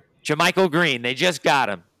playmaker. JaMychal Green, they just got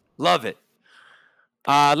him. Love it.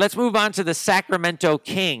 Let's move on to the Sacramento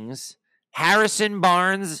Kings. Harrison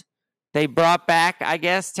Barnes, they brought back, I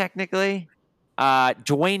guess, technically.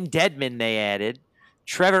 Dwayne Dedmon, they added.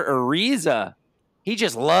 Trevor Ariza, he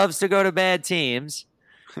just loves to go to bad teams.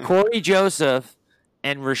 Corey Joseph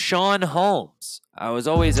and Rashawn Holmes. I was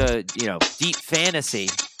always a, deep fantasy.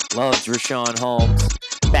 Loved Rashawn Holmes.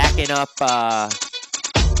 Backing up,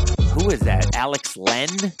 who is that? Alex Len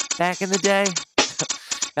back in the day?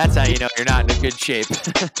 That's how you know you're not in a good shape.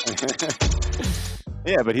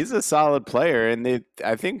 Yeah, but he's a solid player, and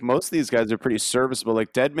I think most of these guys are pretty serviceable.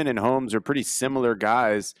 Like Dedmon and Holmes are pretty similar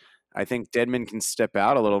guys. I think Dedmon can step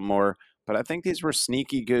out a little more, but I think these were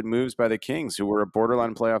sneaky good moves by the Kings, who were a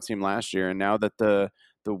borderline playoff team last year, and now that the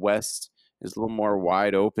West is a little more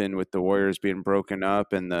wide open with the Warriors being broken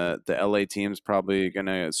up and the LA team's probably going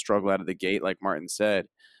to struggle out of the gate, like Martin said.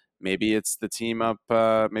 Maybe it's the team up,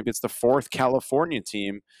 maybe it's the fourth California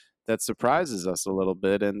team that surprises us a little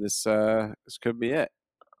bit, and this could be it.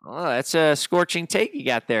 Oh, that's a scorching take you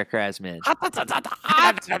got there, Krasman.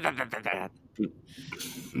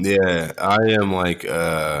 Yeah, I am like,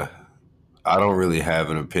 I don't really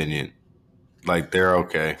have an opinion. Like, they're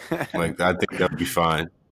okay. Like, I think they'll be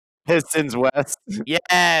fine. Pistons West.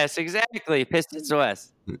 Yes, exactly. Pistons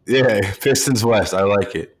West. Yeah, Pistons West. I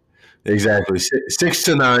like it. Exactly. 6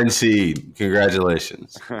 to 9 seed.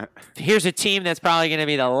 Congratulations. Here's a team that's probably going to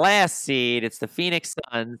be the last seed. It's the Phoenix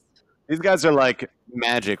Suns. These guys are like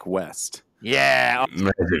Magic West. Yeah.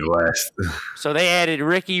 Magic West. So they added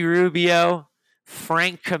Ricky Rubio,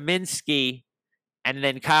 Frank Kaminsky, and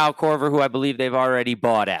then Kyle Korver, who I believe they've already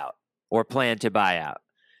bought out or plan to buy out.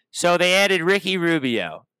 So they added Ricky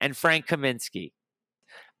Rubio and Frank Kaminsky.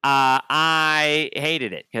 I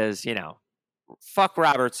hated it because, fuck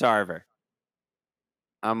Robert Sarver.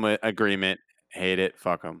 I'm with agreement. Hate it.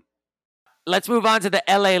 Fuck them. Let's move on to the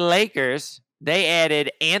LA Lakers. They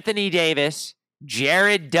added Anthony Davis,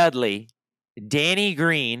 Jared Dudley, Danny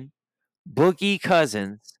Green, Boogie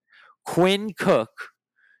Cousins, Quinn Cook,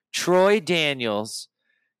 Troy Daniels,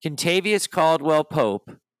 Contavious Caldwell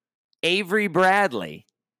Pope, Avery Bradley,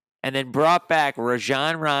 and then brought back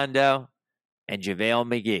Rajon Rondo and JaVale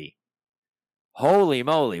McGee. Holy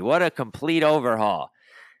moly, what a complete overhaul.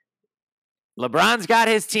 LeBron's got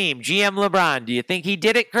his team. GM LeBron, do you think he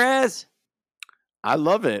did it, Chris? I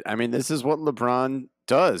love it. I mean, this is what LeBron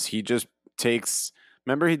does. He just takes,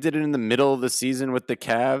 remember he did it in the middle of the season with the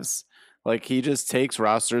Cavs? Like he just takes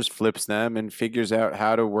rosters, flips them, and figures out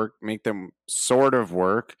how to work, make them sort of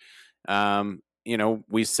work.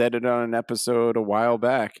 We said it on an episode a while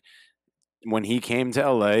back. When he came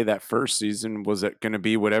to LA, that first season was going to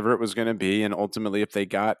be whatever it was going to be. And ultimately, if they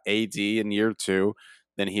got AD in year 2,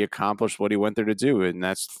 then he accomplished what he went there to do. And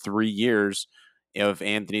that's 3 years of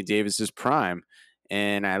Anthony Davis's prime.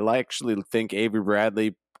 And I actually think Avery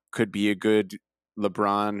Bradley could be a good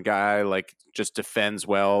LeBron guy, like just defends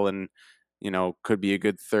well and, could be a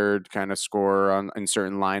good third kind of scorer in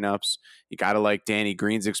certain lineups. You got to like Danny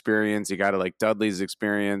Green's experience. You got to like Dudley's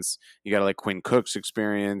experience. You got to like Quinn Cook's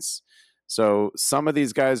experience. So some of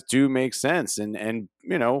these guys do make sense. And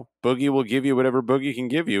Boogie will give you whatever Boogie can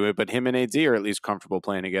give you, but him and AD are at least comfortable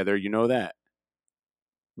playing together. You know that.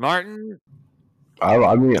 Martin?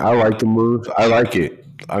 I mean, I like the move. I like it.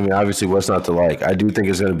 I mean, obviously, what's not to like? I do think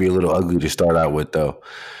it's going to be a little ugly to start out with, though.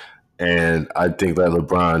 And I think that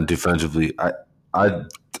LeBron defensively,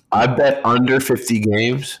 I bet under 50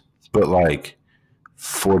 games, but like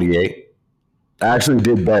 48. I actually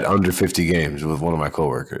did bet under 50 games with one of my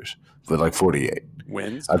coworkers, but like 48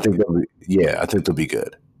 wins. I think they'll be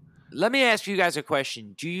good. Let me ask you guys a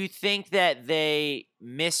question. Do you think that they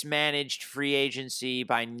mismanaged free agency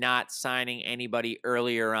by not signing anybody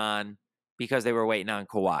earlier on because they were waiting on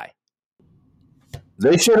Kawhi?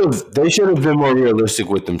 They should have been more realistic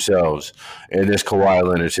with themselves in this Kawhi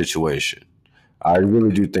Leonard situation. I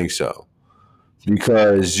really do think so.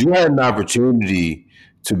 Because you had an opportunity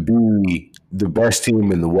to be the best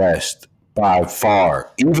team in the West by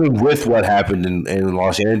far, even with what happened in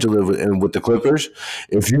Los Angeles and with the Clippers.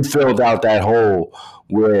 If you filled out that hole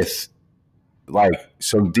with like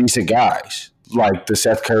some decent guys, like the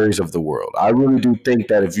Seth Currys of the world, I really do think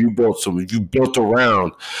that if you built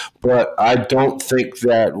around, but I don't think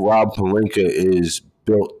that Rob Pelinka is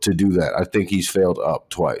built to do that. I think he's failed up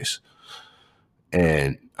twice.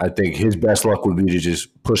 And I think his best luck would be to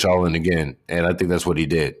just push all in again, and I think that's what he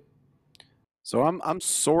did. So I'm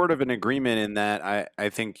sort of in agreement in that I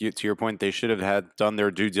think to your point, they should have done their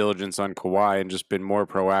due diligence on Kawhi and just been more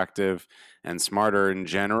proactive and smarter in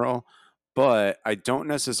general. But I don't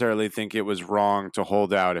necessarily think it was wrong to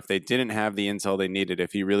hold out. If they didn't have the intel they needed,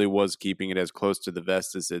 if he really was keeping it as close to the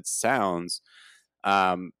vest as it sounds,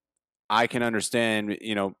 I can understand,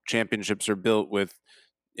 championships are built with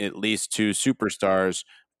at least 2 superstars.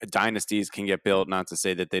 Dynasties can get built, not to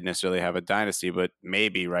say that they necessarily have a dynasty, but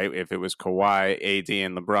maybe, right? If it was Kawhi, AD,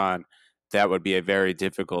 and LeBron, that would be a very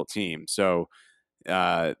difficult team. So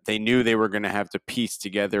they knew they were going to have to piece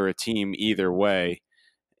together a team either way.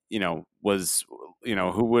 Who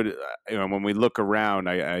would, when we look around,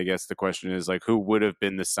 I guess the question is like, who would have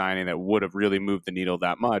been the signing that would have really moved the needle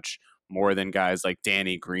that much more than guys like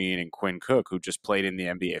Danny Green and Quinn Cook, who just played in the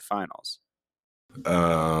NBA Finals?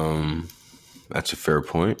 That's a fair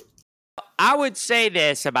point. I would say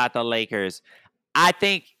this about the Lakers. I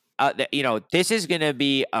think, this is going to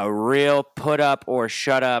be a real put up or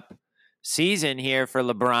shut up season here for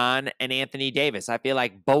LeBron and Anthony Davis. I feel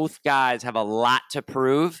like both guys have a lot to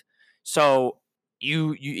prove. So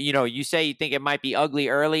you say you think it might be ugly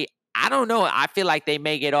early. I don't know. I feel like they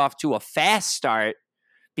may get off to a fast start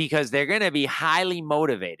because they're going to be highly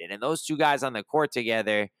motivated. And those two guys on the court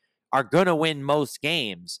together are going to win most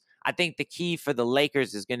games. I think the key for the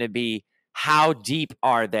Lakers is going to be how deep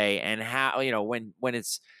are they, and how, when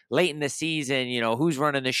it's late in the season, who's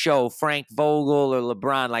running the show, Frank Vogel or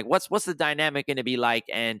LeBron? Like, what's the dynamic going to be like,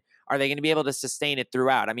 and are they going to be able to sustain it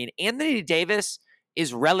throughout? I mean, Anthony Davis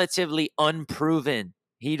is relatively unproven.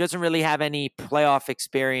 He doesn't really have any playoff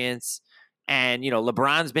experience, and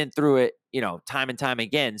LeBron's been through it, time and time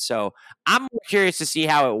again. So I'm curious to see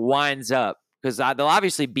how it winds up, because they'll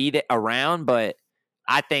obviously be around, but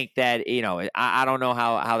I think that, I don't know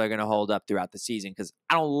how they're going to hold up throughout the season, because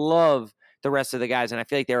I don't love the rest of the guys, and I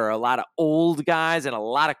feel like there are a lot of old guys and a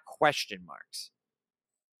lot of question marks.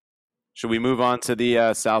 Should we move on to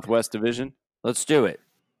the Southwest Division? Let's do it.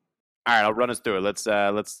 All right, I'll run us through it.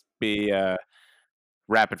 Let's be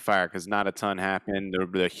rapid fire, because not a ton happened.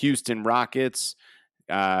 The Houston Rockets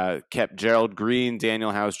kept Gerald Green,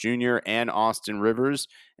 Daniel House Jr., and Austin Rivers.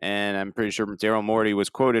 And I'm pretty sure Daryl Morey was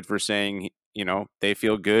quoted for saying they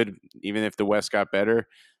feel good. Even if the West got better,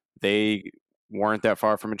 they weren't that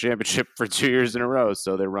far from a championship for 2 years in a row,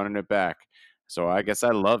 so they're running it back. So I guess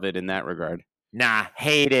I love it in that regard. Nah,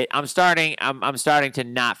 hate it. I'm starting to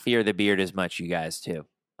not fear the beard as much, you guys too.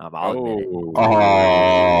 I'll admit it. Oh,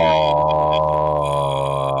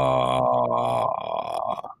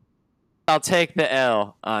 I'll take the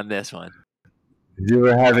L on this one. you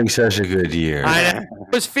were having such a good year. I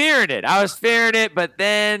was fearing it, but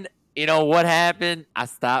then you know what happened? I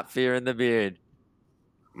stopped fearing the beard.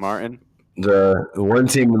 Martin? The one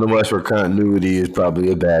team in the West where continuity is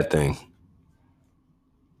probably a bad thing.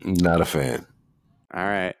 Not a fan. All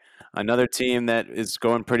right. Another team that is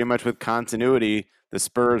going pretty much with continuity. The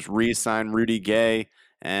Spurs re-signed Rudy Gay,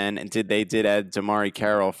 and they did add Damari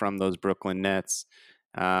Carroll from those Brooklyn Nets.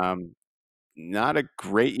 Not a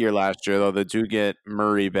great year last year, though. They do get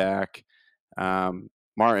Murray back.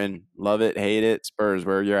 Martin, love it, hate it. Spurs,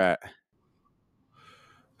 where you're at?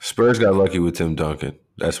 Spurs got lucky with Tim Duncan.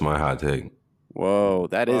 That's my hot take. Whoa,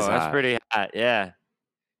 that's hot. Pretty hot, yeah.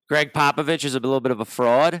 Greg Popovich is a little bit of a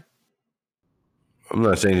fraud. I'm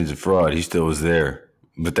not saying he's a fraud. He still was there.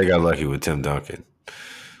 But they got lucky with Tim Duncan.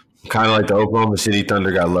 Kind of like the Oklahoma City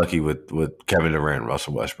Thunder got lucky with Kevin Durant and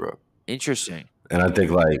Russell Westbrook. Interesting. And I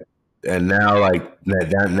think now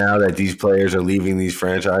that these players are leaving these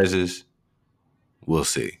franchises, we'll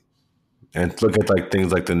see. And look at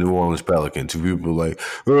things like the New Orleans Pelicans. People are like,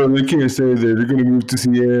 oh, they can't stay there. They're going to move to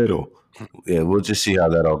Seattle. Yeah, we'll just see how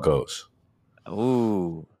that all goes.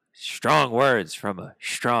 Ooh, strong words from a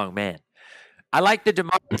strong man. I like the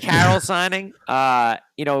DeMar Carroll signing. It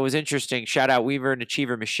was interesting. Shout out Weaver and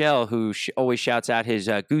Achiever Michelle, who always shouts out his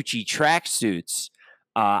Gucci tracksuits.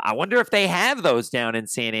 I wonder if they have those down in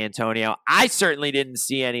San Antonio. I certainly didn't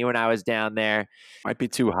see any when I was down there. Might be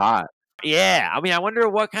too hot. Yeah, I wonder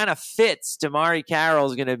what kind of fits Damari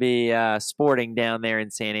Carroll's going to be sporting down there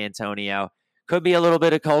in San Antonio. Could be a little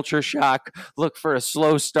bit of culture shock. Look for a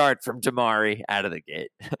slow start from Damari out of the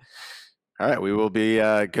gate. All right, we will be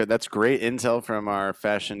good. That's great intel from our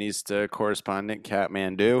fashionista correspondent, Kat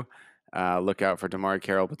Mandu. Look out for Damari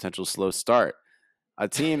Carroll, potential slow start. A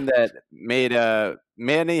team that made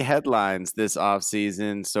many headlines this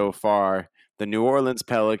offseason so far, the New Orleans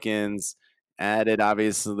Pelicans, added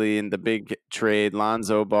obviously in the big trade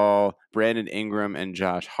Lonzo Ball, Brandon Ingram, and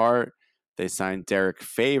Josh Hart. They signed Derek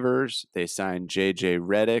Favors. They signed JJ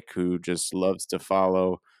Redick, who just loves to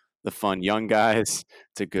follow the fun young guys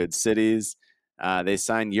to good cities. They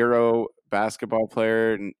signed Euro basketball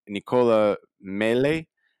player Nikola Mele,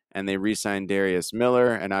 and they re-signed Darius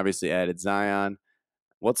Miller, and obviously added Zion.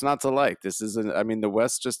 What's not to like? This is, the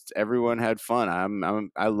West, just everyone had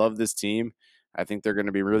fun. I love this team. I think they're going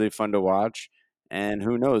to be really fun to watch, and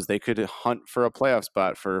who knows? They could hunt for a playoff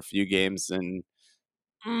spot for a few games. And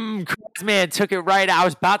man took it right. I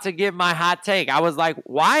was about to give my hot take. I was like,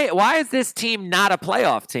 why is this team not a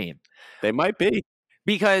playoff team? They might be.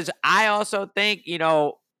 Because I also think,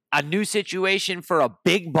 a new situation for a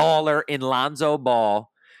big baller in Lonzo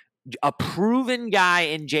Ball, a proven guy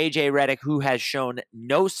in JJ Redick who has shown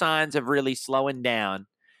no signs of really slowing down.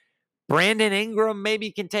 Brandon Ingram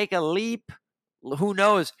maybe can take a leap. Who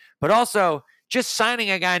knows? But also, just signing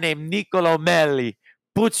a guy named Nicolo Melli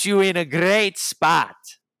puts you in a great spot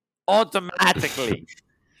automatically.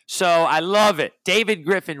 So I love it. David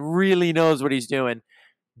Griffin really knows what he's doing.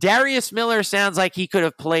 Darius Miller sounds like he could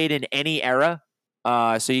have played in any era.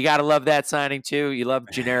 So you got to love that signing too. You love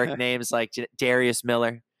generic names like Darius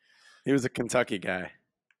Miller. He was a Kentucky guy.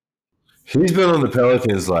 He's been on the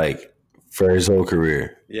Pelicans for his whole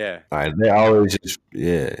career. Yeah. They always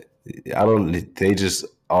they just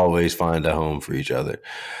always find a home for each other.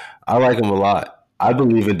 I like him a lot. I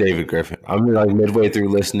believe in David Griffin. I'm midway through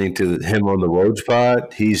listening to him on the Roach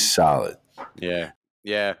Pod. He's solid. Yeah.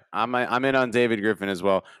 Yeah, I'm in on David Griffin as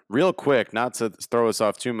well. Real quick, not to throw us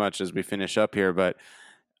off too much as we finish up here, but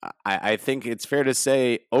I think it's fair to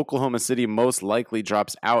say Oklahoma City most likely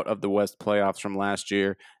drops out of the West playoffs from last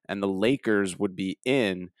year, and the Lakers would be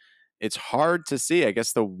in. It's hard to see. I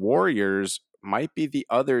guess the Warriors might be the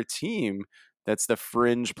other team that's the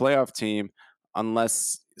fringe playoff team,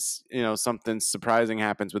 unless something surprising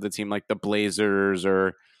happens with a team like the Blazers,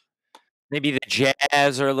 or maybe the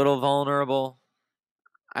Jazz are a little vulnerable.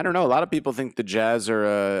 I don't know. A lot of people think the Jazz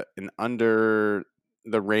are an under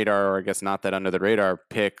the radar, or I guess not that under the radar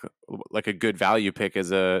pick, like a good value pick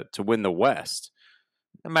to win the West.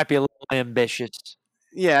 That might be a little ambitious.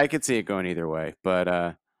 Yeah, I could see it going either way. But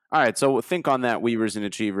all right, so think on that, Weavers and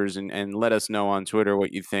Achievers, and let us know on Twitter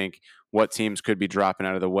what you think. What teams could be dropping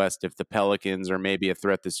out of the West if the Pelicans are maybe a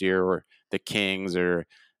threat this year, or the Kings, or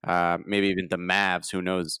maybe even the Mavs. Who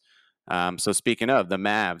knows? So speaking of the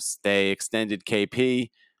Mavs, they extended KP.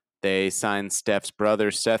 They signed Steph's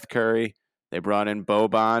brother, Seth Curry. They brought in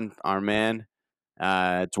Boban, our man.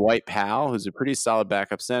 Dwight Powell, who's a pretty solid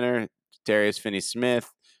backup center. Darius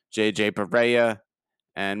Finney-Smith, JJ Barea,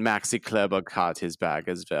 and Maxi Kleber caught his back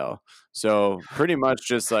as well. So pretty much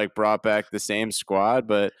just like brought back the same squad,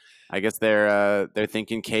 but I guess they're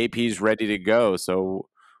thinking KP's ready to go. So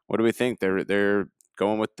what do we think? They're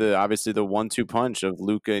going with obviously the 1-2 punch of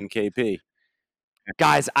Luka and KP.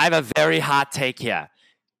 Guys, I have a very hot take here.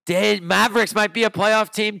 Mavericks might be a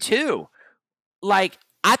playoff team too. Like,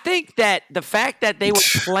 I think that the fact that they were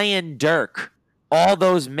playing Dirk all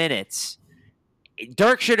those minutes,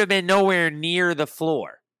 Dirk should have been nowhere near the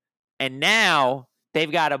floor. And now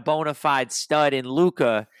they've got a bona fide stud in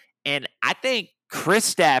Luka. And I think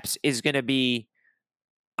Kristaps is going to be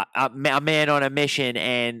a man on a mission.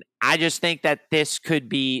 And I just think that this could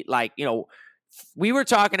be like, we were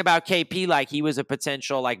talking about KP like he was a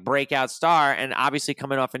potential like breakout star. And obviously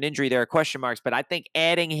coming off an injury, there are question marks. But I think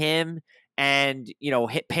adding him and,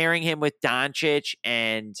 pairing him with Doncic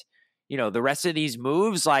and, the rest of these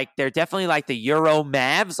moves, like they're definitely like the Euro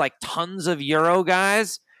Mavs, like tons of Euro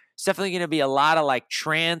guys. It's definitely going to be a lot of like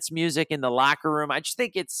trance music in the locker room. I just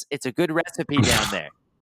think it's a good recipe down there.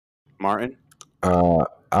 Martin?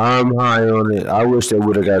 I'm high on it. I wish they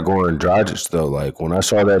would have got Goran Dragic though. Like when I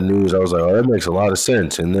saw that news, I was like, "Oh, that makes a lot of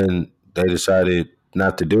sense." And then they decided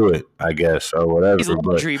not to do it, I guess, or whatever. He's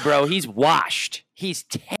laundry, bro. He's washed. He's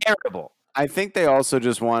terrible. I think they also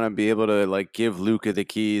just want to be able to like give Luka the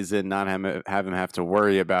keys and not have him have to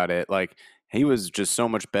worry about it. Like he was just so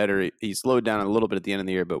much better. He slowed down a little bit at the end of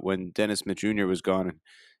the year, but when Dennis Smith Jr. was gone,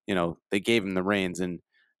 they gave him the reins. And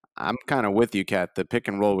I'm kind of with you, Kat. The pick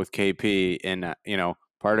and roll with KP, and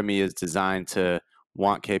part of me is designed to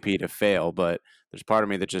want KP to fail, but there's part of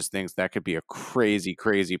me that just thinks that could be a crazy,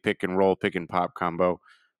 crazy pick and roll, pick and pop combo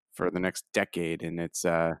for the next decade. And it's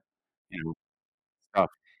tough.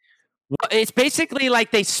 Well, it's basically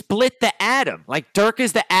like they split the atom. Like Dirk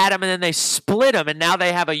is the atom, and then they split them, and now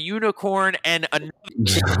they have a unicorn and another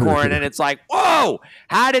unicorn, and it's like, whoa!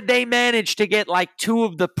 How did they manage to get like two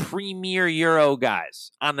of the premier Euro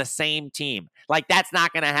guys on the same team? Like that's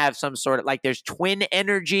not going to have some sort of like. There's twin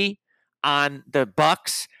energy on the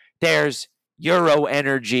Bucks. There's Euro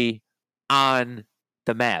energy on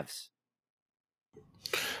the Mavs.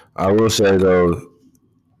 I will say though.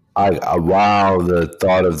 While the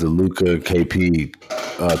thought of the Luka KP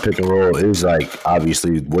pick and roll is like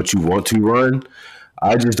obviously what you want to run,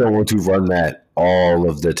 I just don't want to run that all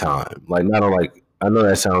of the time. Like not on like I know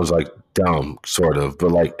that sounds like dumb sort of,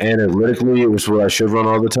 but like analytically it was what I should run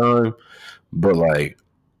all the time. But like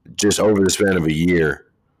just over the span of a year,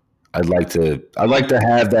 I'd like to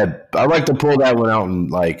have that. I'd like to pull that one out in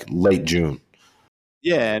like late June.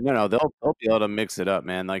 Yeah, no, they'll be able to mix it up,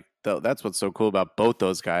 man. Like that's what's so cool about both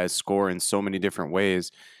those guys score in so many different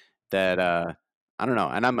ways that I don't know.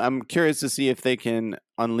 And I'm curious to see if they can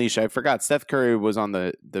unleash. I forgot Seth Curry was on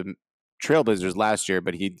the Trailblazers last year,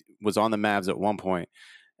 but he was on the Mavs at one point.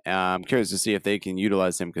 I'm curious to see if they can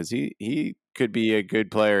utilize him because he could be a good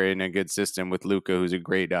player in a good system with Luka, who's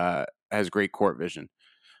has great court vision.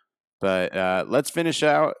 But let's finish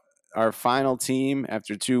out our final team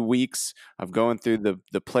after 2 weeks of going through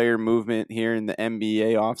the player movement here in the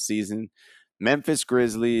NBA offseason. Memphis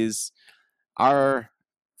Grizzlies, our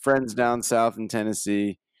friends down south in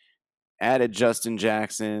Tennessee, added Justin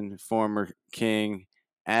Jackson, former King,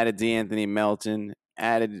 added DeAnthony Melton,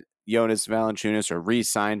 added Jonas Valanciunas, or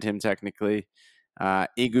re-signed him technically.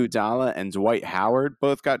 Iguodala and Dwight Howard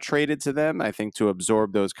both got traded to them, I think, to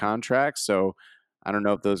absorb those contracts. So I don't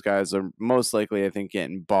know if those guys are most likely, I think,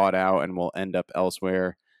 getting bought out and will end up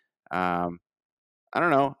elsewhere. I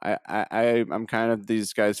don't know. I'm kind of,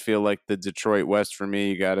 these guys feel like the Detroit West for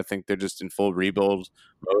me. You got to think they're just in full rebuild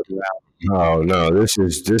mode. Oh no, this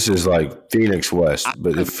is like Phoenix West,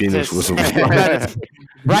 but if Phoenix was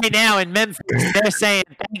right now in Memphis, they're saying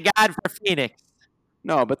thank God for Phoenix.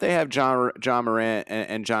 No, but they have John Morant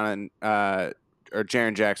and or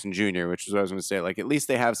Jaren Jackson Jr., which is what I was going to say. Like, at least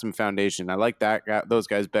they have some foundation. I like those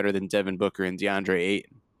guys better than Devin Booker and DeAndre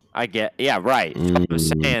Ayton. Yeah, right. I'm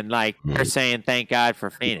saying, like, they're saying thank God for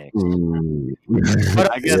Phoenix.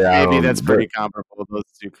 But I guess maybe that's pretty comparable. Those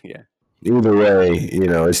two, yeah. Either way,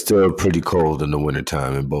 it's still pretty cold in the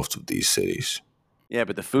wintertime in both of these cities. Yeah,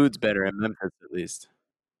 but the food's better in Memphis, at least.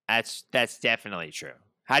 That's definitely true.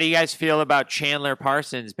 How do you guys feel about Chandler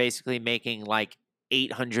Parsons basically making, like,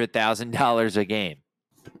 $800,000 a game?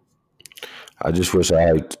 I just wish I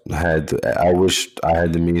had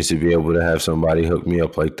the means to be able to have somebody hook me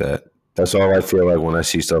up like that. That's all I feel like when I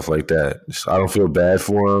see stuff like that. I don't feel bad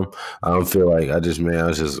for him. I don't feel like I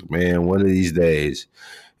was just, man, one of these days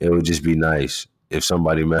it would just be nice if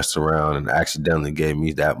somebody messed around and accidentally gave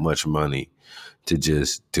me that much money to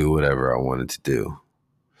just do whatever I wanted to do.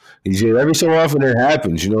 Every so often it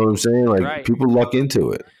happens, you know what I'm saying? Like Right. people luck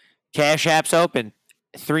into it. Cash App's open.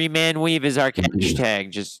 3-man weave is our cash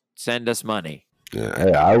tag. Just send us money. Yeah,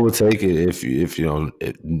 hey, I will take it if you know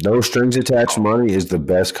no strings attached. Money is the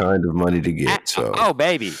best kind of money to get. So Oh,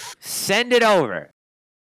 baby. Send it over.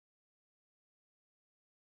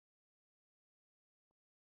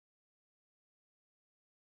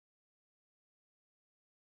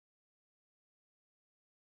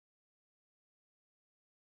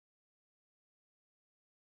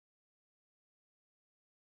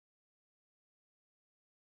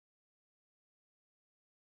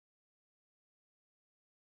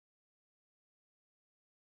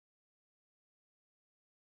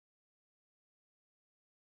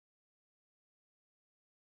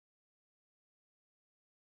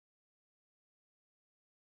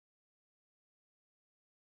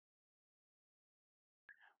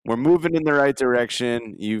 We're moving in the right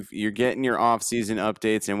direction. You're getting your off-season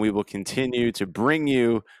updates, and we will continue to bring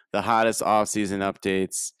you the hottest off-season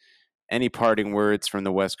updates. Any parting words from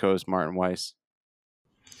the West Coast, Martin Weiss?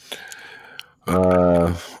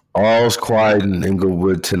 all's quiet in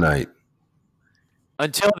Inglewood tonight.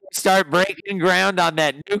 Until they start breaking ground on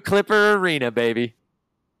that new Clipper arena, baby.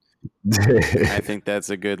 I think that's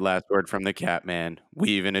a good last word from the Catman.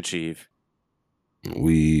 Weave and achieve.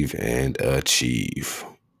 Weave and achieve.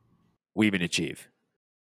 Weave and achieve.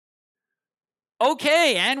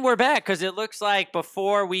 Okay, and we're back because it looks like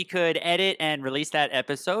before we could edit and release that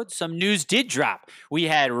episode, some news did drop. We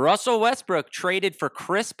had Russell Westbrook traded for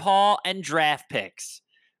Chris Paul and draft picks.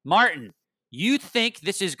 Martin, you think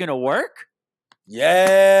this is going to work?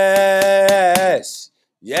 Yes.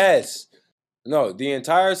 Yes. No, the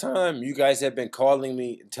entire time you guys have been calling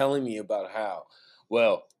me, telling me about how,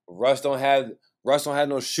 well, Russ don't have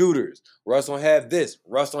no shooters. Russ don't have this.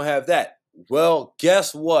 Russ don't have that. Well,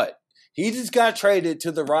 guess what? He just got traded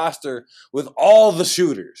to the roster with all the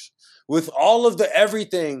shooters, with all of the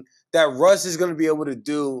everything that Russ is going to be able to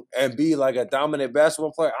do and be like a dominant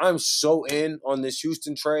basketball player. I'm so in on this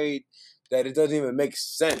Houston trade that it doesn't even make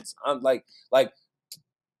sense. I'm like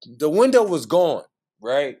the window was gone,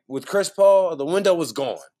 right? With Chris Paul, the window was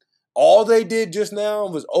gone. All they did just now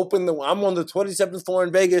was open the. I'm on the 27th floor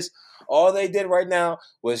in Vegas. All they did right now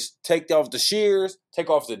was take off the shears, take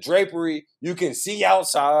off the drapery. You can see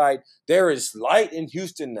outside. There is light in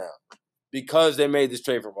Houston now because they made this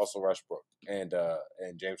trade for Russell Westbrook and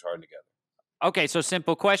James Harden together. Okay, so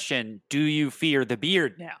simple question. Do you fear the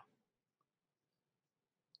beard now?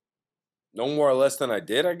 No more or less than I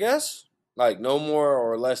did, I guess. Like no more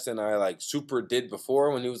or less than I like super did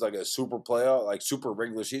before when he was like a super playoff, like super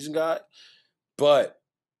regular season guy. But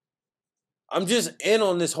I'm just in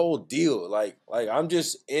on this whole deal. Like I'm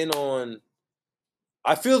just in on.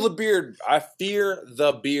 I feel the beard. I fear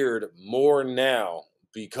the beard more now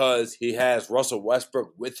because he has Russell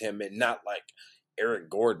Westbrook with him and not like Eric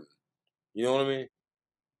Gordon. You know what I mean?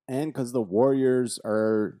 And because the Warriors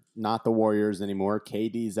are not the Warriors anymore,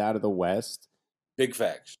 KD's out of the West. Big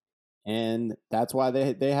facts. And that's why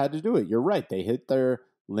they had to do it. You're right. They hit their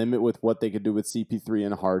limit with what they could do with CP3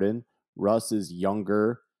 and Harden. Russ is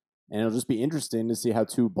younger, and it'll just be interesting to see how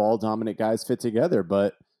two ball-dominant guys fit together.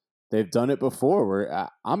 But they've done it before. Where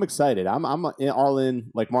I'm excited. I'm all in,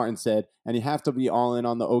 like Martin said, and you have to be all in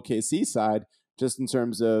on the OKC side, just in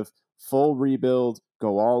terms of full rebuild,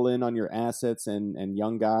 go all in on your assets and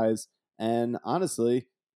young guys. And honestly,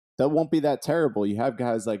 that won't be that terrible. You have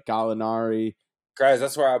guys like Gallinari. Guys,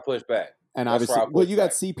 that's where I push back. And That's obviously, well, you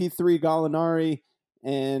got CP3, Gallinari,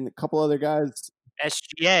 and a couple other guys.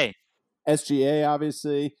 SGA,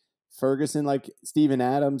 obviously. Ferguson, like Steven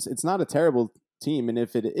Adams. It's not a terrible team. And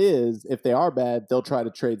if they are bad, they'll try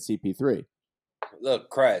to trade CP3.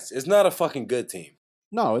 Look, Kras, it's not a fucking good team.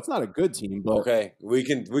 No, it's not a good team. But okay, we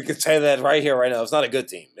can say that right here, right now. It's not a good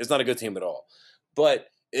team. It's not a good team at all. But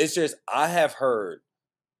it's just I have heard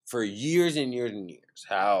for years and years and years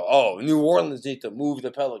how New Orleans needs to move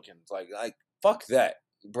the Pelicans. Like fuck that,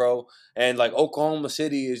 bro. And like Oklahoma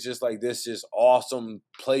City is just like this just awesome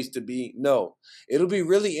place to be. No, it'll be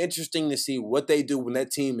really interesting to see what they do when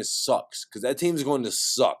that team sucks because that team is going to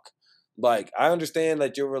suck. Like, I understand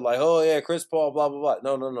that you were like, oh, yeah, Chris Paul, blah, blah,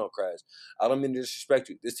 blah. No, Kras. I don't mean to disrespect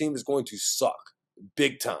you. This team is going to suck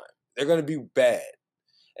big time. They're going to be bad.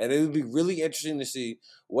 And it would be really interesting to see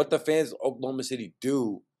what the fans of Oklahoma City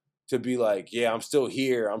do to be like, yeah, I'm still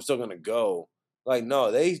here. I'm still going to go. Like,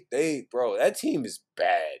 no, bro, that team is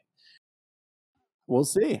bad. We'll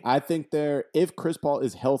see. I think if Chris Paul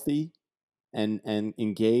is healthy and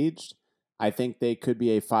engaged, I think they could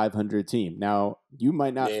be a 500 team. Now, you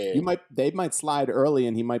might not. Yeah. They might slide early,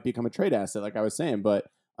 and he might become a trade asset, like I was saying. But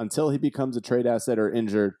until he becomes a trade asset or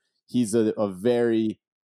injured, he's a very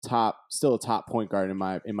still a top point guard in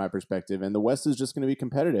my perspective. And the West is just going to be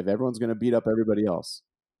competitive. Everyone's going to beat up everybody else.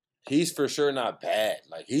 He's for sure not bad.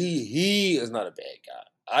 Like he is not a bad guy.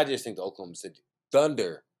 I just think the Oklahoma City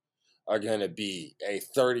Thunder are going to be a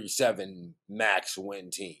 37 max win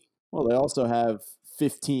team. Well, they also have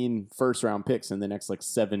 15 first round picks in the next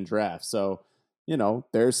 7 drafts. So,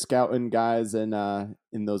 they're scouting guys in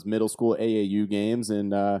those middle school AAU games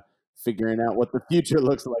and figuring out what the future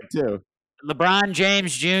looks like too. LeBron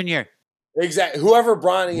James Jr. Exactly. Whoever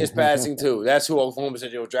Bronny is passing to, that's who Oklahoma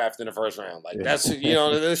City will draft in the first round. Like that's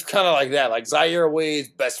it's kind of like that. Like Zaire Wade's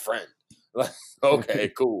best friend. Like, okay,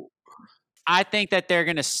 cool. I think that they're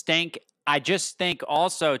going to stink. I just think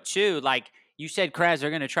also too, like you said, Kraz, they're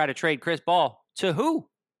going to try to trade Chris Paul to who?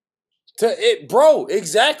 To it, bro.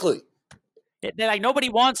 Exactly. They're like nobody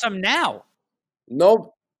wants him now.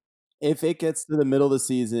 Nope. If it gets to the middle of the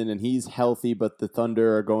season and he's healthy, but the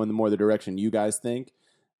Thunder are going more the direction you guys think,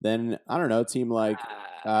 then I don't know, a team like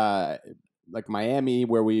Miami,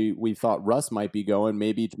 where we thought Russ might be going,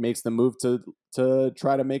 maybe makes the move to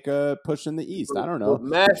try to make a push in the East. I don't know. But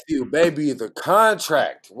Matthew, baby, the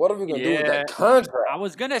contract. What are we gonna do with that contract? I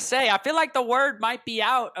was gonna say, I feel like the word might be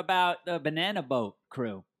out about the Banana Boat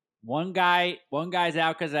crew. One guy's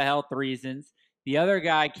out because of health reasons. The other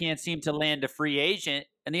guy can't seem to land a free agent,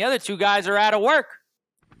 and the other 2 guys are out of work.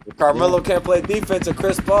 If Carmelo can't play defense, and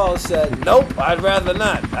Chris Paul said, "Nope, I'd rather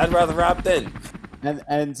not. I'd rather opt in."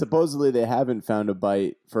 And supposedly they haven't found a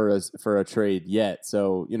bite for a trade yet.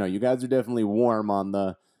 So you guys are definitely warm on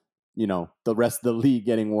the rest of the league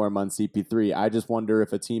getting warm on CP3. I just wonder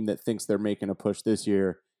if a team that thinks they're making a push this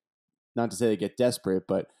year, not to say they get desperate,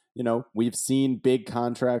 but we've seen big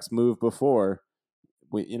contracts move before.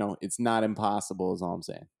 It's not impossible, is all I'm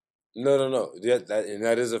saying. No.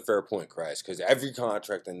 That is a fair point, Crash, because every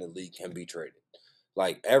contract in the league can be traded.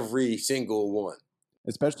 Like every single one.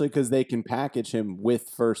 Especially because they can package him with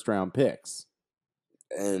first-round picks.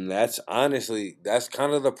 And that's kind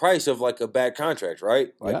of the price of like a bad contract,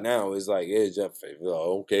 right? Like now it's like, yeah, Jeff,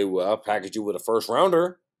 okay, well, I'll package you with a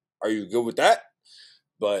first-rounder. Are you good with that?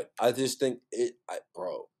 But I just think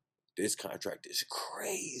bro, this contract is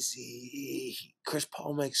crazy. Chris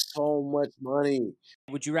Paul makes so much money.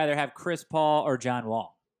 Would you rather have Chris Paul or John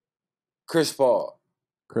Wall? Chris Paul.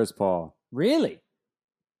 Really?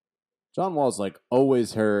 John Wall's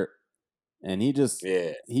always hurt, and he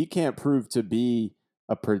can't prove to be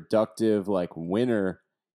a productive winner.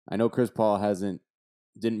 I know Chris Paul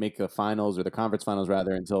didn't make the finals or the conference finals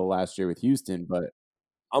rather until last year with Houston, but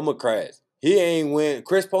I'm a Crash.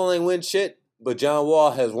 Chris Paul ain't win shit. But John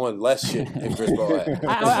Wall has won less shit than Chris Paul has.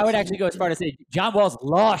 I would actually go as far to say John Wall's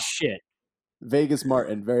lost shit. Vegas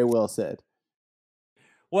Martin, very well said.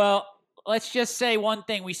 Well, let's just say one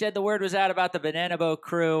thing. We said the word was out about the Banana Boat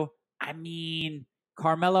crew. I mean,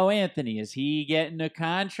 Carmelo Anthony, is he getting a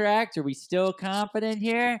contract? Are we still confident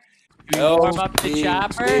here? No, warm up the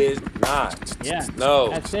chopper? He is not. Yeah. No.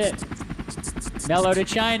 That's it. Mellow to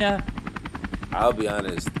China. I'll be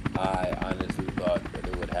honest. I honestly thought that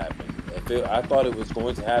it would happen. I thought it was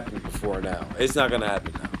going to happen before now. It's not going to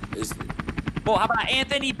happen now. Well, how about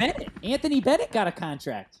Anthony Bennett? Anthony Bennett got a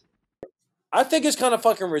contract. I think it's kind of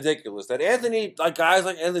fucking ridiculous that guys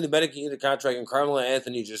like Anthony Bennett can get a contract and Carmelo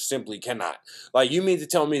Anthony just simply cannot. Like, you mean to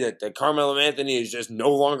tell me that Carmelo Anthony is just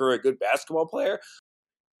no longer a good basketball player?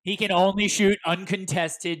 He can only shoot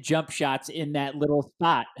uncontested jump shots in that little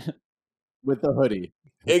spot. With the hoodie.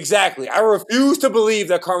 Exactly. I refuse to believe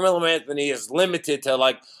that Carmelo Anthony is limited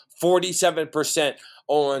to 47%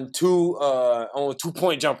 on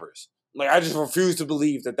 2-point jumpers. I just refuse to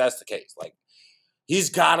believe that that's the case.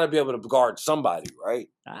 He's got to be able to guard somebody, right?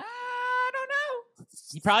 I don't know.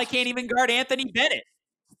 He probably can't even guard Anthony Bennett.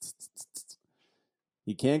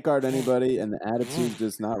 He can't guard anybody, and the attitude's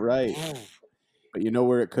just not right. But you know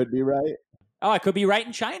where it could be right? Oh, it could be right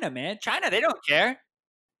in China, man. China, they don't care.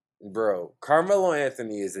 Bro, Carmelo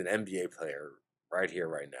Anthony is an NBA player right here,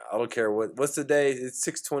 right now. I don't care what's the day. It's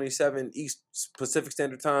 6:27 East Pacific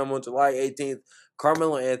Standard Time on July 18th.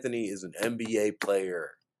 Carmelo Anthony is an NBA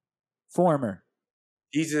player. Former.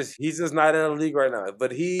 He's just not in the league right now.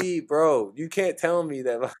 But bro, you can't tell me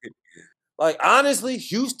that honestly,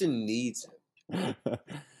 Houston needs him.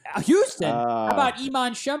 Houston? How about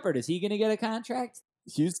Iman Shumpert? Is he going to get a contract?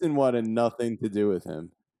 Houston wanted nothing to do with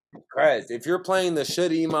him. Kraz, if you're playing the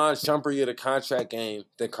should Iman Shumpert get a contract game,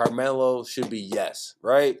 then Carmelo should be yes,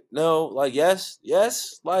 right? No, like yes,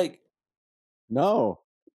 like No.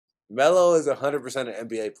 Melo is 100% an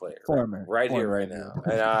NBA player, Former. right here, right now,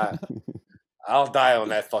 and I'll die on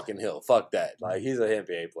that fucking hill. Fuck that, like he's an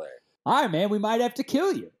NBA player. All right, man, we might have to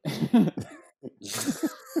kill you.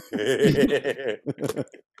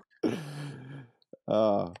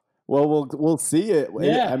 Well, we'll see it.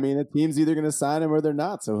 Yeah. I mean, a team's either going to sign him or they're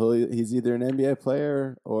not. So he's either an NBA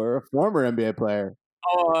player or a former NBA player.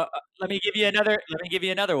 Oh, let me give you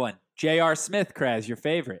another one. J.R. Smith, Kraz, your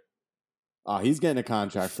favorite. Oh, he's getting a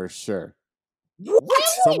contract for sure.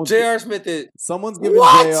 What? J.R. Smith is. Someone's giving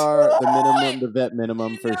JR the vet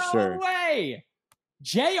minimum for sure. No way.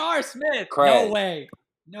 J.R. Smith. Craig.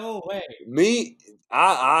 No way.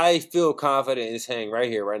 I feel confident in saying right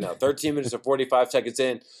here, right now, 13 minutes and 45 seconds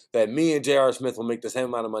in, that me and J.R. Smith will make the same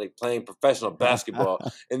amount of money playing professional basketball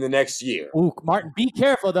in the next year. Ooh, Martin, be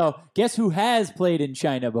careful though. Guess who has played in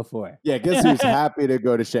China before? Yeah, guess who's happy to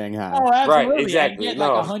go to Shanghai? Oh, absolutely. Right, exactly. And get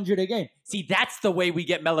like 100 a game. See, that's the way we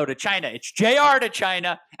get Melo to China. It's JR to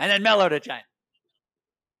China and then Melo to China.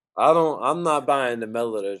 I'm not buying the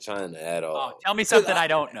Melo to China at all. Oh, tell me something I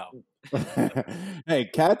don't know. Hey,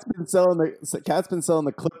 Cat's been selling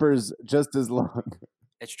the Clippers just as long.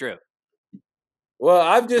 It's true. Well,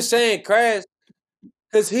 I'm just saying, Crash,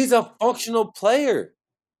 because he's a functional player.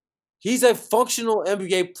 He's a functional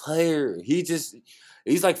NBA player. He's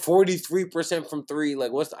like 43% from three.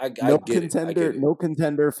 Like, No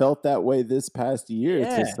contender felt that way this past year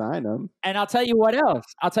to sign him. And I'll tell you what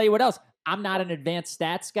else. I'm not an advanced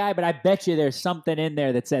stats guy, but I bet you there's something in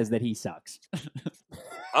there that says that he sucks.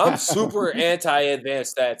 I'm super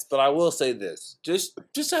anti-advanced stats, but I will say this. Just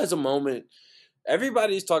as a moment,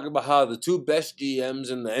 everybody's talking about how the two best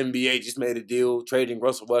GMs in the NBA just made a deal trading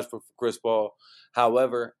Russell Westbrook for Chris Paul.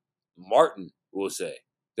 However, Martin will say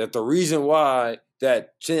that the reason why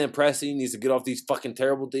that Chin Pressey needs to get off these fucking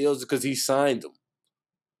terrible deals is because he signed them.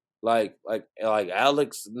 Like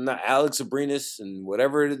Alex Abrinas and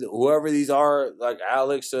whoever these are, like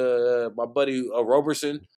Alex, my buddy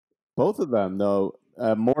Roberson. Both of them, though.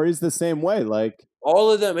 Morey's the same way. Like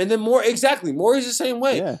all of them, and then Morey's the same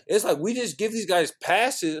way. Yeah. It's like we just give these guys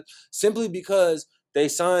passes simply because they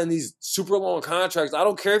sign these super long contracts. I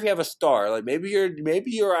don't care if you have a star. Like maybe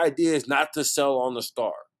your idea is not to sell on the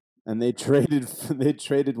star. And they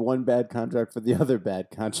traded one bad contract for the other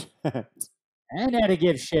bad contract. And had to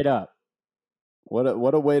give shit up. What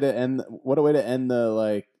a way to end the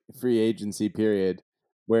like free agency period,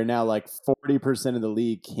 where now like 40% of the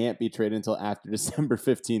league can't be traded until after December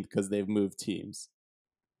 15th because they've moved teams.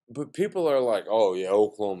 But people are like, "Oh yeah,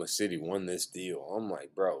 Oklahoma City won this deal." I'm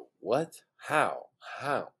like, bro, what? How?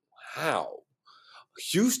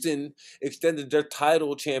 Houston extended their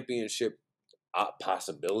title championship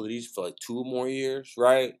possibilities for like 2 more years,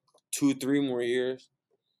 right? 2-3 more years.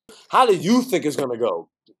 How do you think it's gonna go,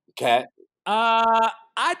 Kat?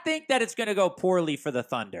 I think that it's gonna go poorly for the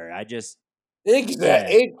Thunder.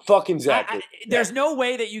 Exactly. There's no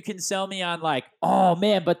way that you can sell me on like, oh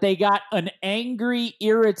man, but they got an angry,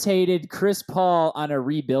 irritated Chris Paul on a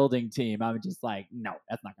rebuilding team. I'm just like, no,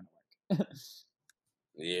 that's not gonna work.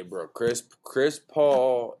 Yeah, bro. Chris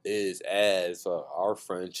Paul is, as our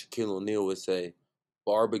friend Shaquille O'Neal would say,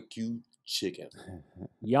 barbecue chicken.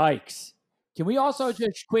 Yikes. Can we also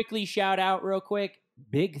just quickly shout out real quick,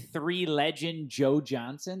 Big 3 legend Joe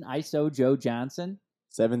Johnson, ISO Joe Johnson?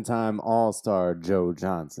 7-time All-Star Joe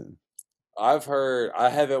Johnson. I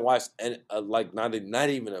haven't watched not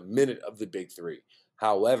even a minute of the Big 3.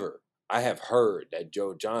 However, I have heard that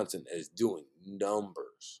Joe Johnson is doing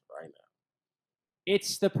numbers right now.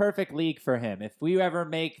 It's the perfect league for him. If we ever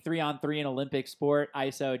make 3-on-3 an Olympic sport,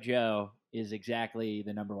 ISO Joe is exactly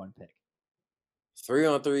the number 1 pick.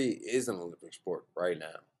 3-on-3 is an Olympic sport right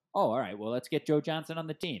now. Oh, all right. Well, let's get Joe Johnson on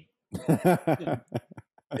the team.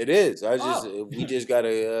 It is. We just got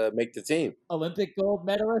to make the team. Olympic gold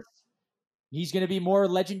medalist. He's going to be more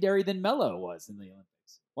legendary than Melo was in the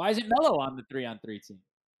Olympics. Why isn't Melo on the 3-on-3 team?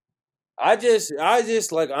 I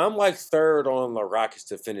just like I'm like third on the Rockets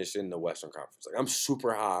to finish in the Western Conference. Like I'm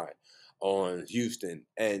super high on Houston,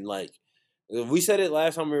 and like we said it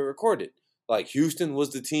last time we recorded. Like Houston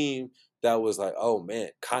was the team that was like, oh man,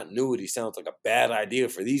 continuity sounds like a bad idea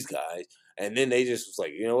for these guys. And then they just was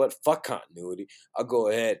like, you know what? Fuck continuity. I'll go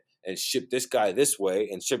ahead and ship this guy this way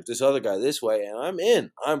and ship this other guy this way. And I'm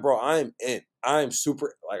in. I'm in. I'm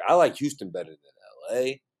super, like, I like Houston better than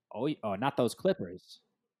LA. Oh, not those Clippers.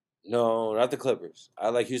 No, not the Clippers. I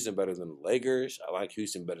like Houston better than the Lakers. I like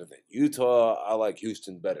Houston better than Utah. I like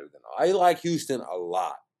Houston a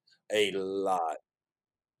lot. A lot.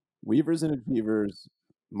 Weavers and Achievers,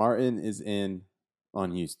 Martin is in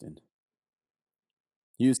on Houston.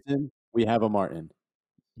 Houston, we have a Martin.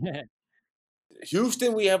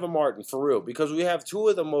 Houston, we have a Martin for real because we have two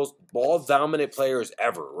of the most ball dominant players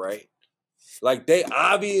ever, right? Like they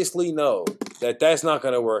obviously know that that's not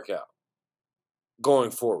going to work out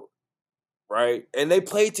going forward, right? And they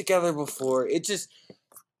played together before. It just,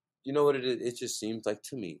 you know what it is? It just seems like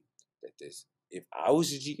to me that this, if I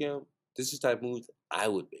was a GM, this is the type of moves I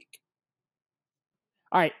would make.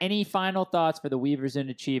 All right. Any final thoughts for the Weavers and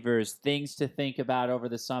Achievers? Things to think about over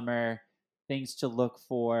the summer, things to look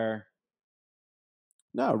for.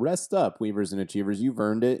 No, rest up, Weavers and Achievers. You've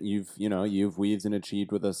earned it. You've weaved and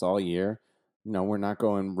achieved with us all year. We're not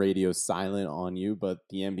going radio silent on you, but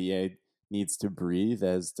the NBA needs to breathe,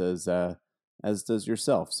 as does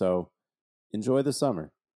yourself. So enjoy the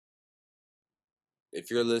summer.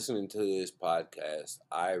 If you're listening to this podcast,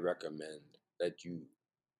 I recommend that you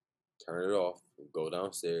turn it off, go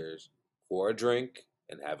downstairs, pour a drink,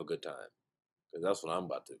 and have a good time. Because that's what I'm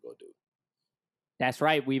about to go do. That's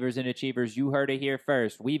right, Weavers and Achievers. You heard it here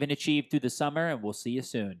first. Weave and achieve through the summer, and we'll see you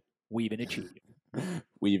soon. Weave and achieve.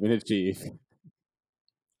 Weave and achieve.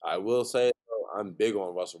 I will say, I'm big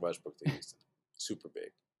on Russell Westbrook to Houston. Super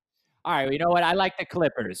big. All right, well, you know what? I like the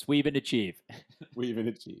Clippers. Weave and achieve. Weave and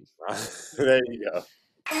achieve. There you go.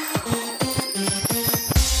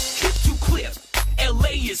 Hip to clip.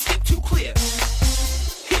 LA is hip to clip.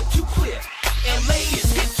 Hip to clip. LA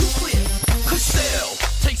is hip to clip. Cassell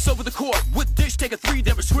takes over the court with dish, take a three,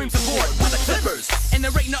 never screams aboard with the Clippers. And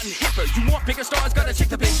there ain't nothing hipper. You want bigger stars, gotta check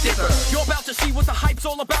the Big Dipper. You're about to see what the hype's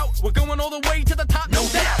all about. We're going all the way to the top, no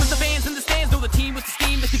doubt. Cause the fans in the stands know the team with the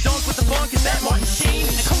steam. That can dunk with the funk is that Martin Sheen.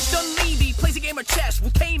 And Coach Dunleavy plays a game of chess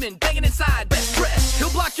with Kamen banging inside, best dressed.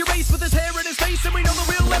 He'll block your ace with his hair in his face, and we know the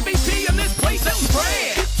real MVP in this place. Elton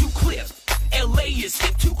Brand. Hip to clip. LA is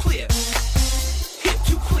hip to clip. Hip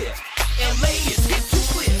to clip. LA is hip to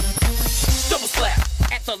clip. Double slap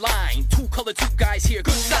at the line. Two-color, two guys here,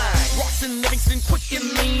 good sign. Ross and Livingston, quick and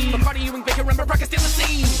lean. McCarty, Ewing, Baker, and Baraka still the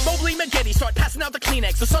scene. Mobley, McGetty start passing out the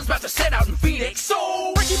Kleenex. The sun's about to set out in Phoenix.